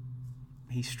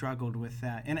he struggled with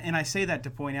that. And I say that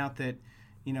to point out that,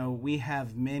 we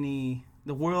have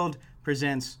the world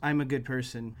presents, I'm a good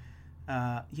person,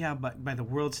 but by the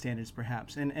world standards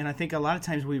perhaps. And I think a lot of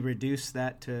times we reduce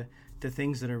that to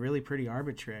things that are really pretty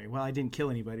arbitrary. Well, I didn't kill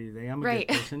anybody today. I'm a Right.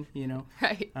 good person,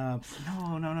 Right.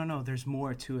 No. There's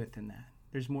more to it than that.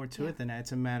 There's more to it than that.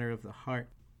 It's a matter of the heart.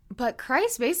 But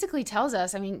Christ basically tells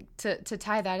us, to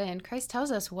tie that in, Christ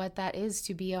tells us what that is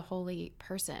to be a holy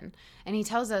person. And he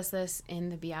tells us this in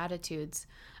the Beatitudes,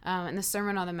 in the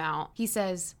Sermon on the Mount. He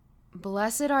says,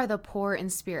 blessed are the poor in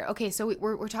spirit. Okay, so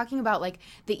we're talking about like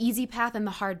the easy path and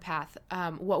the hard path,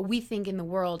 what we think in the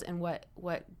world and what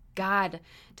God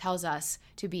tells us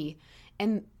to be.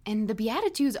 And the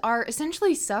Beatitudes are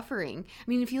essentially suffering. I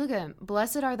mean, if you look at them,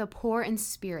 blessed are the poor in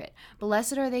spirit.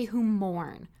 Blessed are they who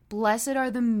mourn. Blessed are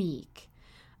the meek.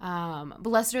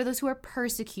 Blessed are those who are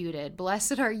persecuted.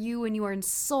 Blessed are you when you are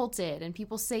insulted and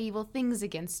people say evil things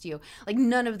against you. Like,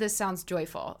 none of this sounds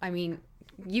joyful. I mean,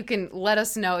 you can let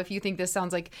us know if you think this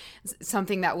sounds like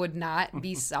something that would not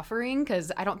be suffering,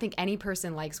 because I don't think any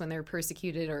person likes when they're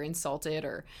persecuted or insulted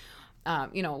or,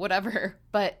 whatever.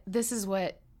 But this is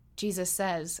what Jesus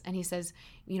says, and he says,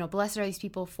 blessed are these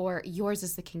people, for yours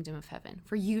is the kingdom of heaven,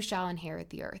 for you shall inherit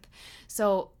the earth.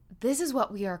 So this is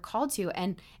what we are called to,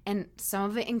 and some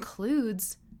of it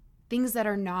includes things that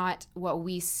are not what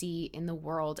we see in the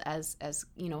world as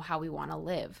how we want to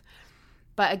live.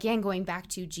 But again, going back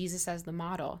to Jesus as the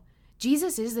model,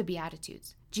 Jesus is the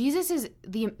Beatitudes. Jesus is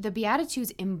the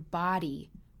Beatitudes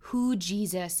embody who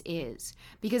Jesus is,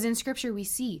 because in Scripture we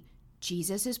see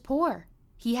Jesus is poor.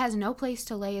 He has no place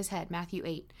to lay his head, Matthew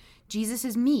 8. Jesus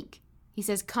is meek. He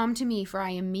says, come to me, for I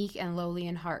am meek and lowly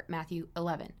in heart, Matthew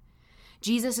 11.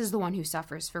 Jesus is the one who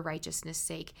suffers for righteousness'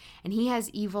 sake, and he has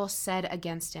evil said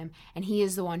against him, and he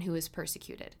is the one who is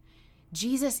persecuted.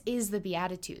 Jesus is the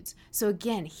Beatitudes. So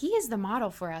again, he is the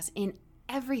model for us in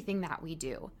everything that we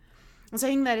do. And so I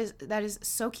think that is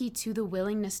so key to the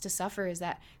willingness to suffer, is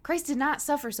that Christ did not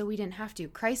suffer so we didn't have to.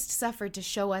 Christ suffered to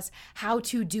show us how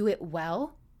to do it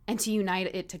well and to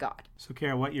unite it to God. So,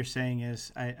 Kara, what you're saying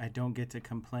is I don't get to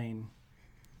complain.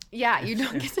 Yeah, you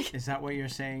don't get to. Is that what you're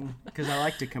saying? Because I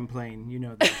like to complain. You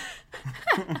know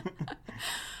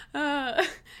that.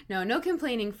 No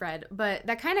complaining, Fred. But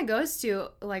that kind of goes to,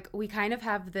 like, we kind of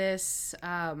have this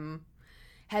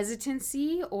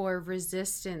hesitancy or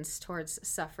resistance towards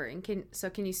suffering. Can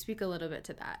you speak a little bit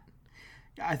to that?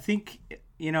 I think,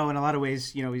 in a lot of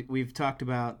ways, we've talked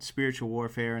about spiritual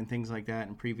warfare and things like that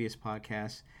in previous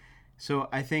podcasts. So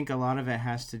I think a lot of it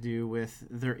has to do with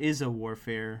there is a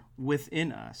warfare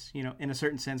within us. In a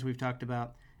certain sense, we've talked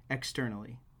about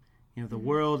externally. The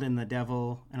world and the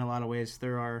devil, in a lot of ways,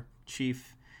 they're our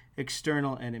chief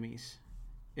external enemies,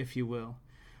 if you will.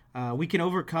 We can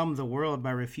overcome the world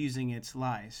by refusing its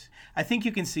lies. I think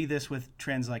you can see this with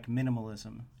trends like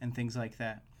minimalism and things like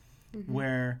that,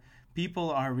 where people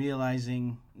are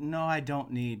realizing, no, I don't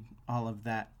need all of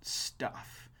that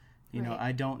stuff. Right.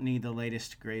 I don't need the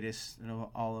latest, greatest,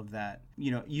 all of that.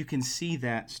 You can see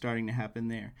that starting to happen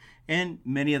there. And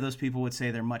many of those people would say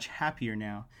they're much happier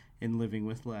now in living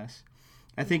with less.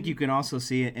 I think you can also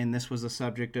see it, and this was the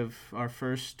subject of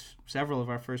several of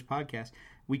our first podcasts.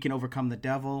 We can overcome the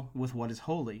devil with what is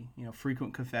holy,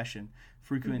 frequent confession,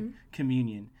 frequent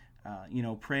communion,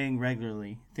 praying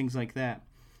regularly, things like that.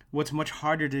 What's much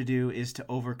harder to do is to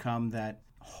overcome that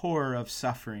horror of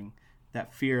suffering,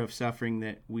 that fear of suffering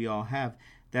that we all have.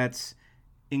 That's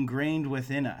ingrained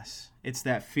within us. It's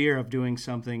that fear of doing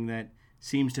something that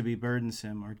seems to be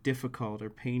burdensome or difficult or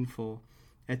painful.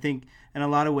 I think in a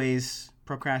lot of ways,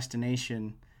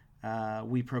 procrastination,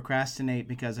 we procrastinate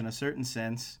because in a certain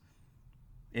sense,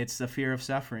 it's the fear of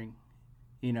suffering.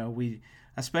 We,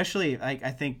 especially,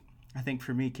 I think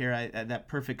for me, Kara, that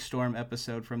Perfect Storm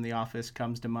episode from The Office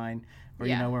comes to mind,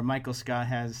 where where Michael Scott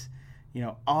has,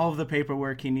 all of the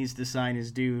paperwork he needs to sign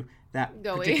is due that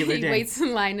particular day. He waits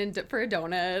in line for a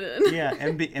donut. Yeah,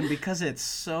 and because it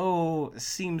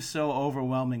seems so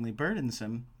overwhelmingly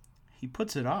burdensome, he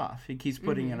puts it off. He keeps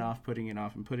putting it off, putting it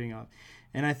off, and putting it off.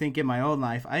 And I think in my own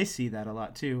life, I see that a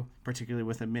lot too, particularly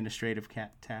with administrative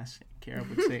tasks. Kara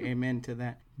would say amen to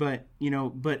that. But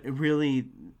really,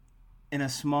 in a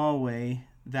small way,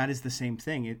 that is the same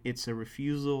thing. It's a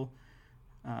refusal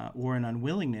or an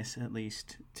unwillingness, at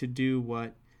least, to do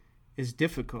what is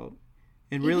difficult.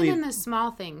 And really, even in the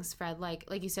small things, Fred, like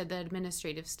you said, the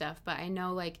administrative stuff. But I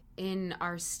know, like, in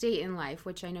our state in life,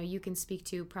 which I know you can speak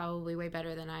to probably way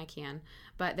better than I can,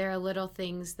 but there are little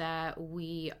things that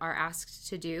we are asked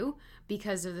to do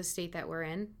because of the state that we're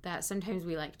in that sometimes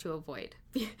we like to avoid.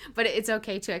 But it's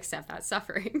okay to accept that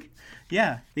suffering.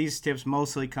 Yeah, these tips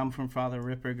mostly come from Father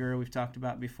Ripperger, we've talked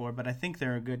about before, but I think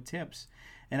they're good tips.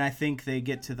 And I think they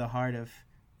get to the heart of,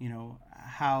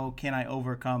 how can I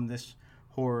overcome this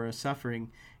horror of suffering?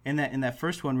 And that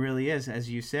first one really is, as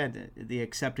you said, the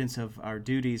acceptance of our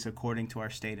duties according to our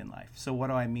state in life. So what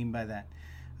do I mean by that?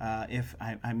 If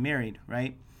I'm married,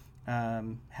 right,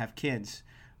 have kids,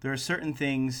 there are certain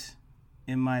things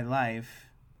in my life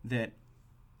that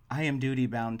I am duty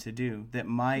bound to do that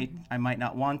I might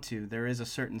not want to. There is a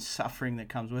certain suffering that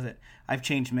comes with it. I've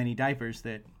changed many diapers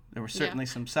that there was certainly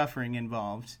some suffering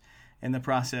involved in the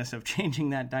process of changing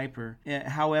that diaper.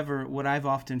 However, what I've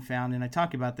often found, and I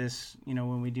talk about this,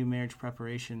 when we do marriage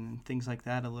preparation and things like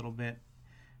that a little bit,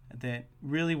 that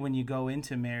really when you go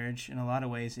into marriage, in a lot of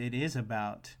ways, it is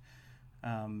about,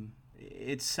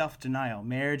 it's self-denial.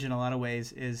 Marriage, in a lot of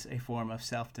ways, is a form of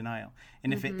self-denial.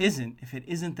 And if it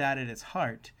isn't that at its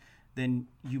heart, then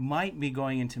you might be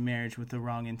going into marriage with the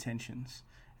wrong intentions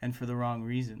and for the wrong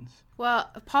reasons. Well,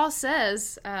 Paul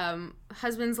says,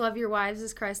 husbands, love your wives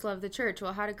as Christ loved the church.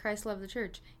 Well, how did Christ love the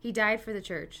church? He died for the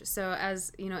church. So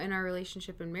as, in our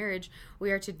relationship and marriage,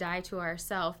 we are to die to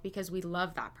ourselves because we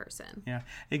love that person. Yeah,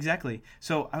 exactly.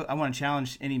 So I want to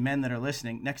challenge any men that are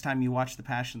listening. Next time you watch The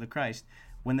Passion of the Christ,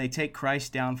 when they take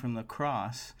Christ down from the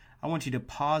cross, I want you to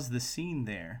pause the scene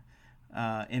there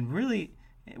and really,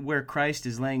 where Christ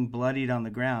is laying bloodied on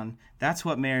the ground, that's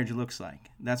what marriage looks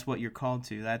like. That's what you're called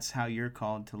to. That's how you're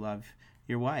called to love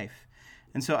your wife.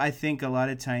 And so I think a lot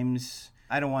of times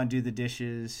I don't want to do the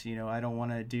dishes, I don't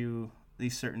want to do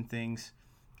these certain things.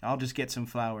 I'll just get some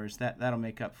flowers. That'll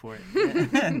make up for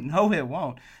it. No, it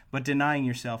won't. But denying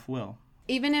yourself will.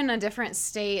 Even in a different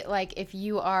state, like if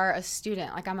you are a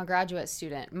student, like I'm a graduate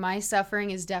student, my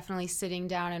suffering is definitely sitting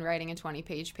down and writing a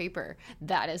 20-page paper.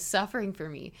 That is suffering for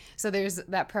me. So there's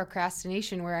that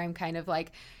procrastination where I'm kind of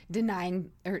like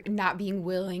denying or not being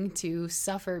willing to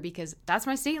suffer because that's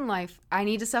my state in life. I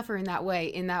need to suffer in that way,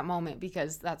 in that moment,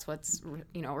 because that's what's,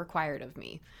 required of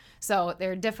me. So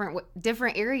there are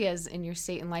different areas in your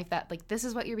state in life that, like, this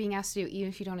is what you're being asked to do. Even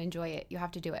if you don't enjoy it, you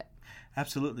have to do it.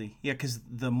 Absolutely. Yeah, because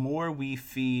the more we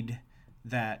feed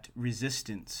that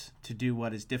resistance to do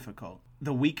what is difficult,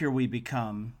 the weaker we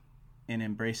become in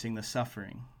embracing the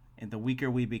suffering, and the weaker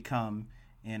we become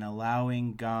in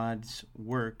allowing God's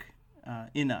work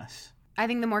in us. I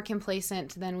think the more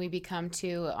complacent then we become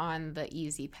too on the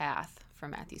easy path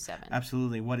from Matthew 7.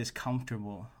 Absolutely. What is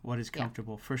comfortable?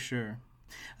 For sure.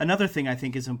 Another thing I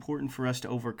think is important for us to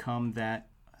overcome that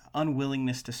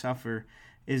unwillingness to suffer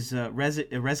is a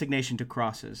resignation to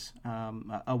crosses,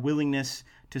 a willingness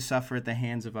to suffer at the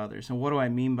hands of others. And what do I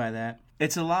mean by that?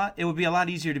 It would be a lot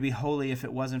easier to be holy if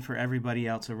it wasn't for everybody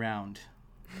else around,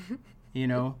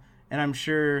 And I'm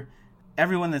sure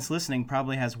everyone that's listening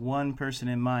probably has one person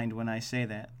in mind when I say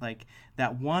that. Like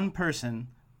that one person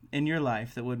in your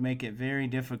life that would make it very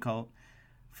difficult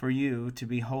for you to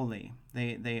be holy.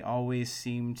 They always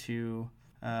seem to...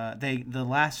 the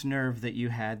last nerve that you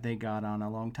had, they got on a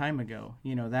long time ago.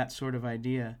 That sort of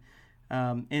idea.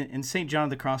 And St. John of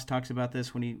the Cross talks about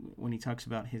this when he talks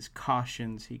about his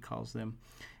cautions, he calls them.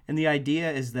 And the idea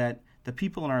is that the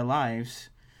people in our lives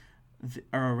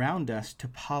are around us to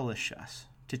polish us,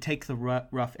 to take the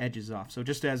rough edges off. So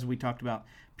just as we talked about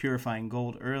purifying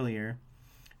gold earlier,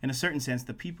 in a certain sense,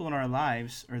 the people in our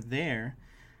lives are there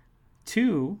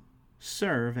to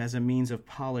serve as a means of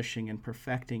polishing and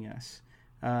perfecting us.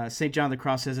 St. John of the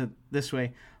Cross says it this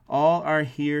way: all are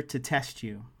here to test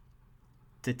you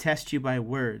by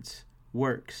words,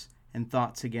 works, and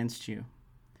thoughts against you.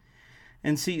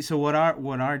 And see, so what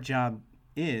our job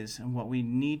is, and what we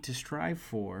need to strive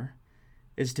for,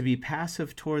 is to be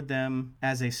passive toward them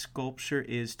as a sculpture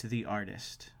is to the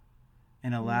artist,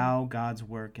 and allow God's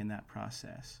work in that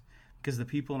process. Because the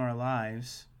people in our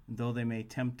lives, though they may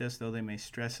tempt us, though they may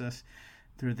stress us,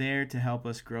 they're there to help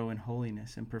us grow in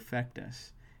holiness and perfect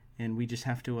us. And we just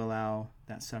have to allow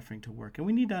that suffering to work. And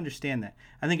we need to understand that.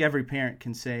 I think every parent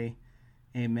can say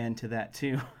amen to that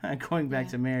too. Going back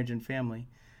to marriage and family.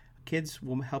 Kids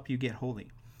will help you get holy.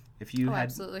 If you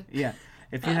absolutely. Yeah.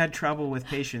 If you had trouble with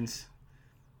patience,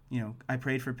 I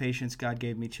prayed for patience, God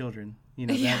gave me children.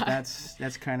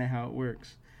 That's kind of how it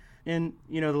works. And,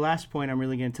 the last point I'm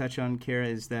really going to touch on, Kara,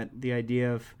 is that the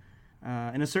idea of,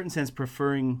 in a certain sense,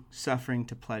 preferring suffering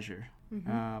to pleasure.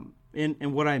 Mm-hmm.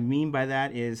 And what I mean by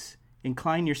that is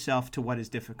incline yourself to what is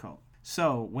difficult.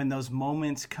 So when those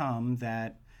moments come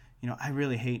that, I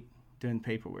really hate doing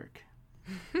paperwork.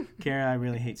 Kara, I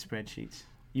really hate spreadsheets.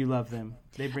 You love them.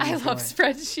 They bring I love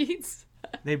spreadsheets.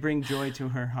 They bring joy to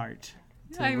her heart.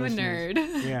 I'm listeners. A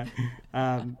nerd.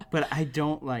 Yeah. But I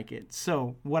don't like it.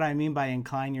 So what I mean by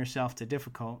incline yourself to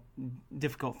difficult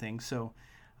things. So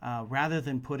rather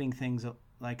than putting things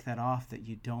like that off that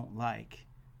you don't like,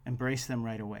 embrace them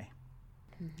right away.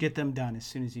 Mm-hmm. Get them done as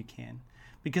soon as you can.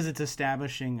 Because it's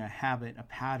establishing a habit, a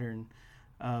pattern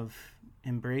of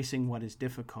embracing what is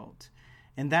difficult.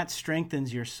 And that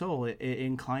strengthens your soul. It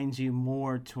inclines you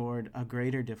more toward a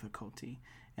greater difficulty.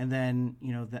 And then,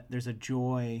 there's a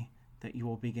joy that you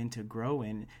will begin to grow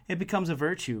in. It becomes a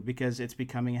virtue because it's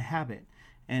becoming a habit.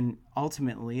 And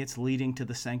ultimately, it's leading to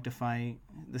the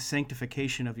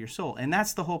sanctification of your soul. And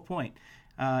that's the whole point.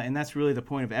 And that's really the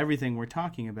point of everything we're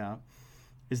talking about,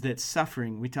 is that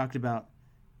suffering, we talked about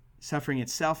suffering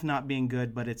itself not being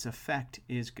good, but its effect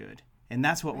is good. And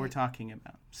that's what we're talking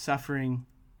about. Suffering,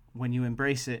 when you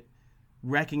embrace it,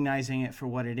 recognizing it for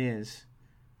what it is,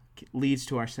 leads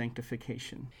to our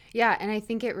sanctification. Yeah, and I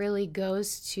think it really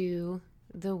goes to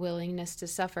the willingness to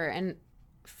suffer. And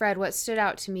Fred, what stood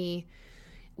out to me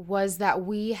was that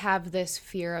we have this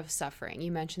fear of suffering.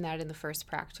 You mentioned that in the first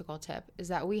practical tip, is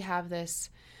that we have this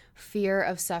fear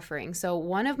of suffering. So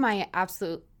one of my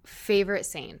absolute favorite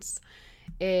saints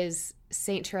is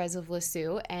Saint Therese of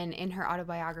Lisieux, and in her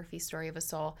autobiography, Story of a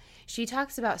Soul, she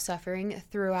talks about suffering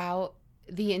throughout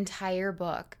the entire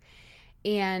book.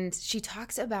 And she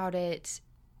talks about it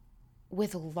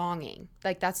with longing.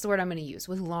 Like, that's the word I'm going to use,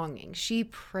 with longing. She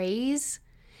prays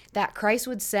that Christ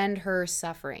would send her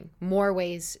suffering, more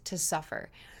ways to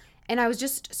suffer. And I was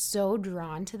just so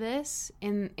drawn to this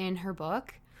in her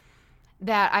book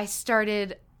that I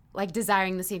started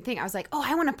desiring the same thing. I was like, oh,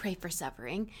 I want to pray for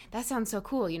suffering. That sounds so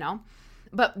cool,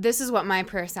 But this is what my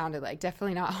prayer sounded like.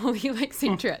 Definitely not holy like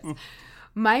St. Therese.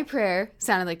 My prayer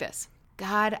sounded like this.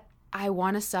 God, I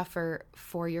want to suffer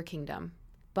for your kingdom,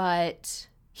 but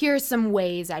here's some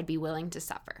ways I'd be willing to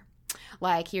suffer.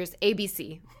 Here's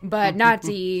ABC, but not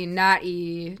D, not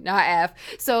E, not F.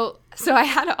 So I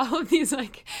had all of these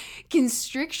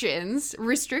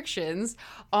restrictions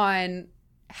on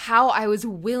how I was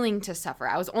willing to suffer.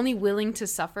 I was only willing to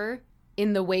suffer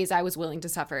in the ways I was willing to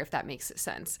suffer, if that makes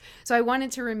sense. So I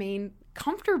wanted to remain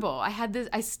comfortable.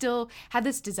 I still had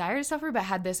this desire to suffer, but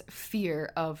had this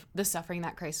fear of the suffering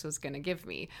that Christ was going to give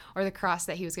me, or the cross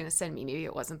that he was going to send me. Maybe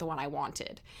it wasn't the one I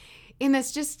wanted. And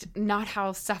that's just not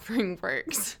how suffering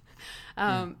works.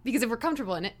 Because if we're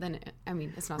comfortable in it, then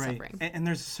it's not suffering. And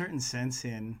there's a certain sense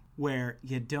in where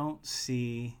you don't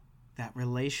see that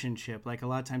relationship. Like, a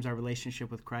lot of times our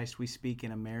relationship with Christ, we speak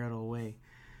in a marital way.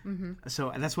 Mm-hmm.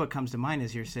 So that's what comes to mind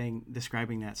as you're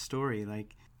describing that story.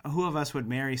 Like, who of us would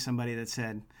marry somebody that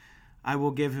said, I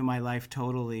will give my life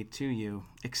totally to you,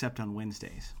 except on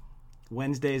Wednesdays.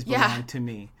 Wednesdays belong to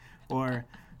me. Or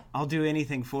I'll do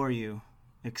anything for you,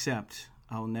 except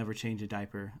I'll never change a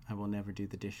diaper. I will never do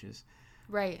the dishes.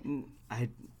 Right.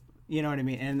 You know what I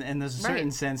mean? And there's a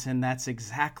certain sense, and that's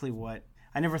exactly what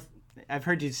I've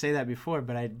heard you say that before,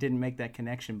 but I didn't make that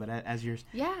connection. But as you're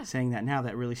saying that now,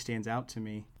 that really stands out to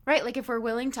me. Right. Like, if we're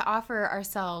willing to offer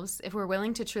ourselves, if we're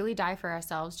willing to truly die for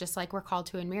ourselves, just like we're called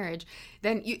to in marriage,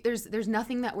 then there's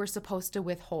nothing that we're supposed to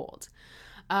withhold.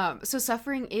 So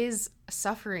suffering is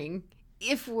suffering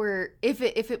if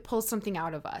it pulls something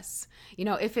out of us,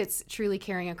 if it's truly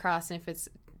carrying a cross, and if it's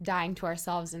dying to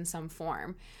ourselves in some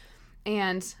form.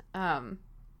 And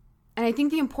I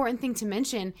think the important thing to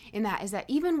mention in that is that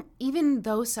even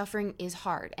though suffering is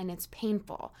hard and it's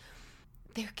painful,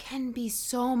 there can be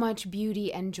so much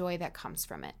beauty and joy that comes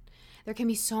from it. There can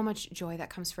be so much joy that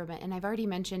comes from it. And I've already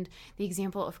mentioned the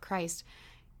example of Christ.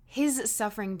 His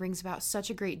suffering brings about such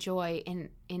a great joy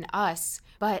in us,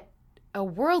 but a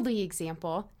worldly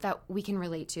example that we can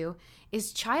relate to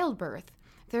is childbirth.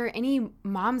 If there are any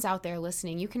moms out there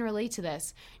listening, you can relate to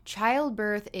this.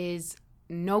 Childbirth is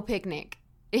no picnic.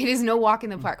 It is no walk in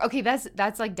the park. Okay, that's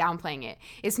like downplaying it.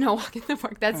 It's no walk in the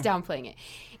park. That's downplaying it.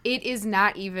 It is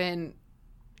not even,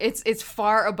 it's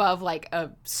far above like a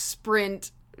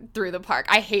sprint through the park.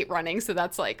 I hate running, so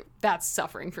that's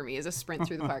suffering for me, is a sprint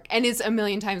through the park. And it's a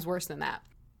million times worse than that.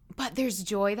 But there's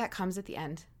joy that comes at the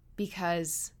end,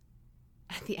 because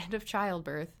at the end of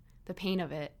childbirth, the pain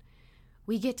of it,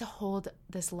 we get to hold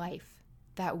this life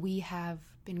that we have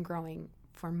been growing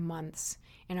for months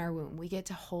in our womb. We get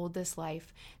to hold this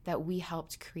life that we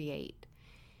helped create.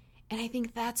 And I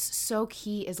think that's so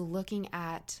key, is looking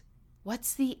at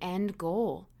what's the end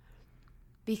goal.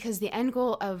 Because the end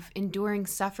goal of enduring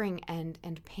suffering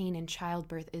and pain in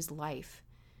childbirth is life.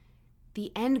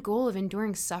 The end goal of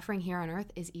enduring suffering here on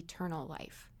earth is eternal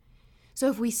life. So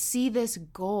if we see this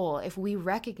goal, if we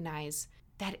recognize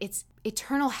that it's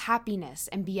eternal happiness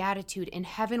and beatitude in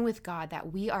heaven with God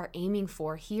that we are aiming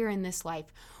for here in this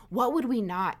life, what would we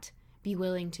not be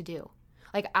willing to do?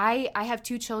 Like I have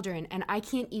 2 children, and I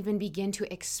can't even begin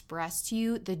to express to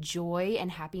you the joy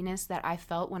and happiness that I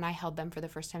felt when I held them for the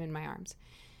first time in my arms.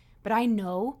 But I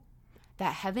know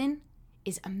that heaven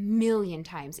is a million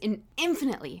times,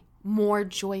 infinitely more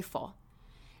joyful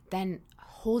than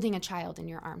holding a child in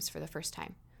your arms for the first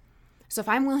time. So if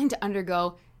I'm willing to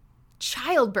undergo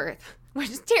childbirth, which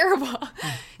is terrible,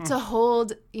 to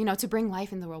hold, to bring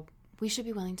life in the world, we should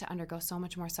be willing to undergo so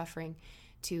much more suffering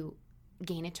to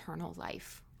gain eternal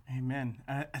life. Amen.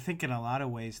 I think in a lot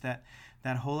of ways that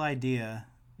whole idea,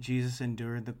 Jesus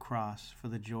endured the cross for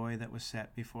the joy that was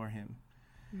set before him.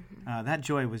 Mm-hmm. That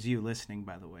joy was you listening,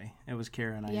 by the way. It was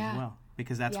Kara and I as well,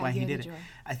 because that's why he did it.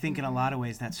 I think in a lot of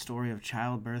ways that story of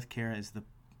childbirth, Kara,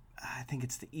 I think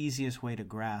it's the easiest way to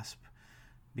grasp,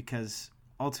 because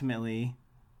ultimately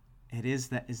it is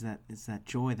that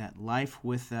joy, that life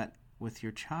with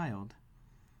your child,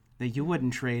 that you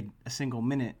wouldn't trade a single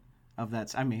minute of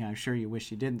that. I mean, I'm sure you wish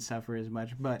you didn't suffer as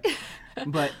much, but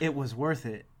it was worth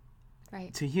it,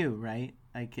 right, to you, right?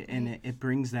 Like, and it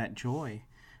brings that joy.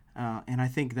 And I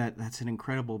think that's an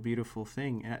incredible, beautiful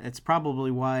thing. It's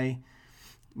probably why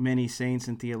many saints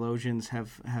and theologians have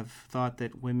thought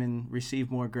that women receive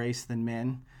more grace than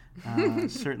men.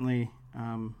 Certainly,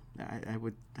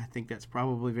 I think that's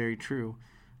probably very true.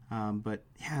 But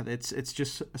yeah, it's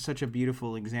just such a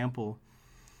beautiful example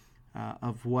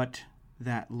of what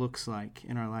that looks like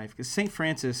in our life. Because St.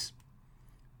 Francis,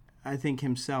 I think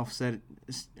himself said,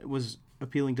 was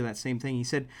appealing to that same thing. He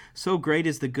said, "So great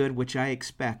is the good which I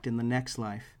expect in the next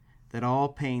life, that all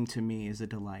pain to me is a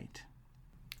delight."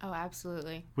 Oh,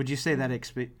 absolutely. Would you say that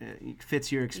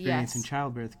fits your experience in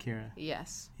childbirth, Kara?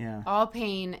 Yes. Yeah. All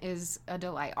pain is a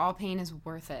delight. All pain is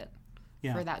worth it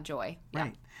for that joy.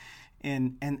 Right. Yeah.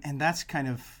 And that's kind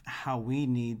of how we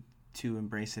need to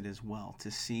embrace it as well, to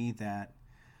see that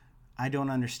I don't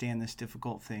understand this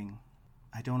difficult thing.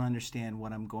 I don't understand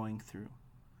what I'm going through.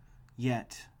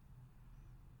 Yet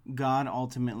God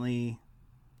ultimately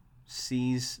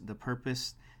sees the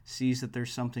purpose, sees that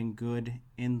there's something good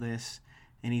in this,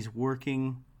 and he's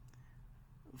working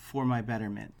for my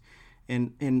betterment.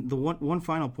 And the one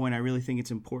final point I really think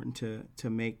it's important to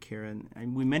make, Karen,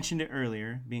 and we mentioned it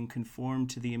earlier, being conformed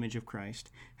to the image of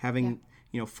Christ, having,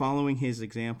 following his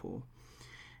example.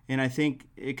 And I think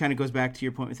it kind of goes back to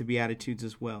your point with the Beatitudes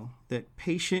as well, that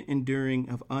patient enduring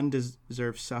of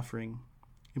undeserved suffering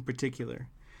in particular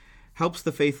helps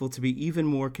the faithful to be even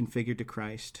more configured to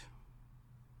Christ.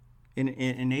 And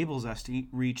it enables us to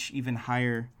reach even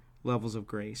higher levels of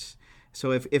grace.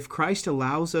 So if Christ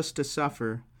allows us to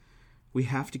suffer, we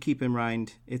have to keep in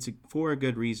mind it's for a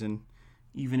good reason,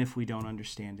 even if we don't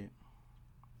understand it.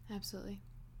 Absolutely.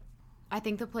 I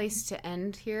think the place to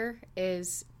end here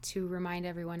is to remind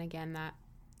everyone again that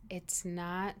it's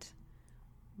not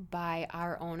by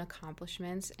our own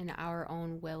accomplishments and our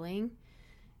own willing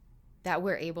that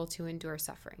we're able to endure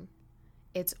suffering.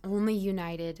 It's only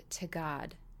united to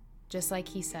God. Just like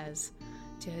he says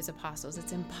to his apostles,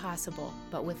 it's impossible,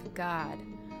 but with God,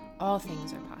 all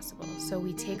things are possible. So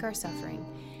we take our suffering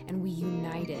and we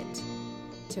unite it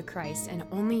to Christ, and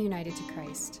only united to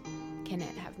Christ can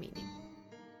it have meaning.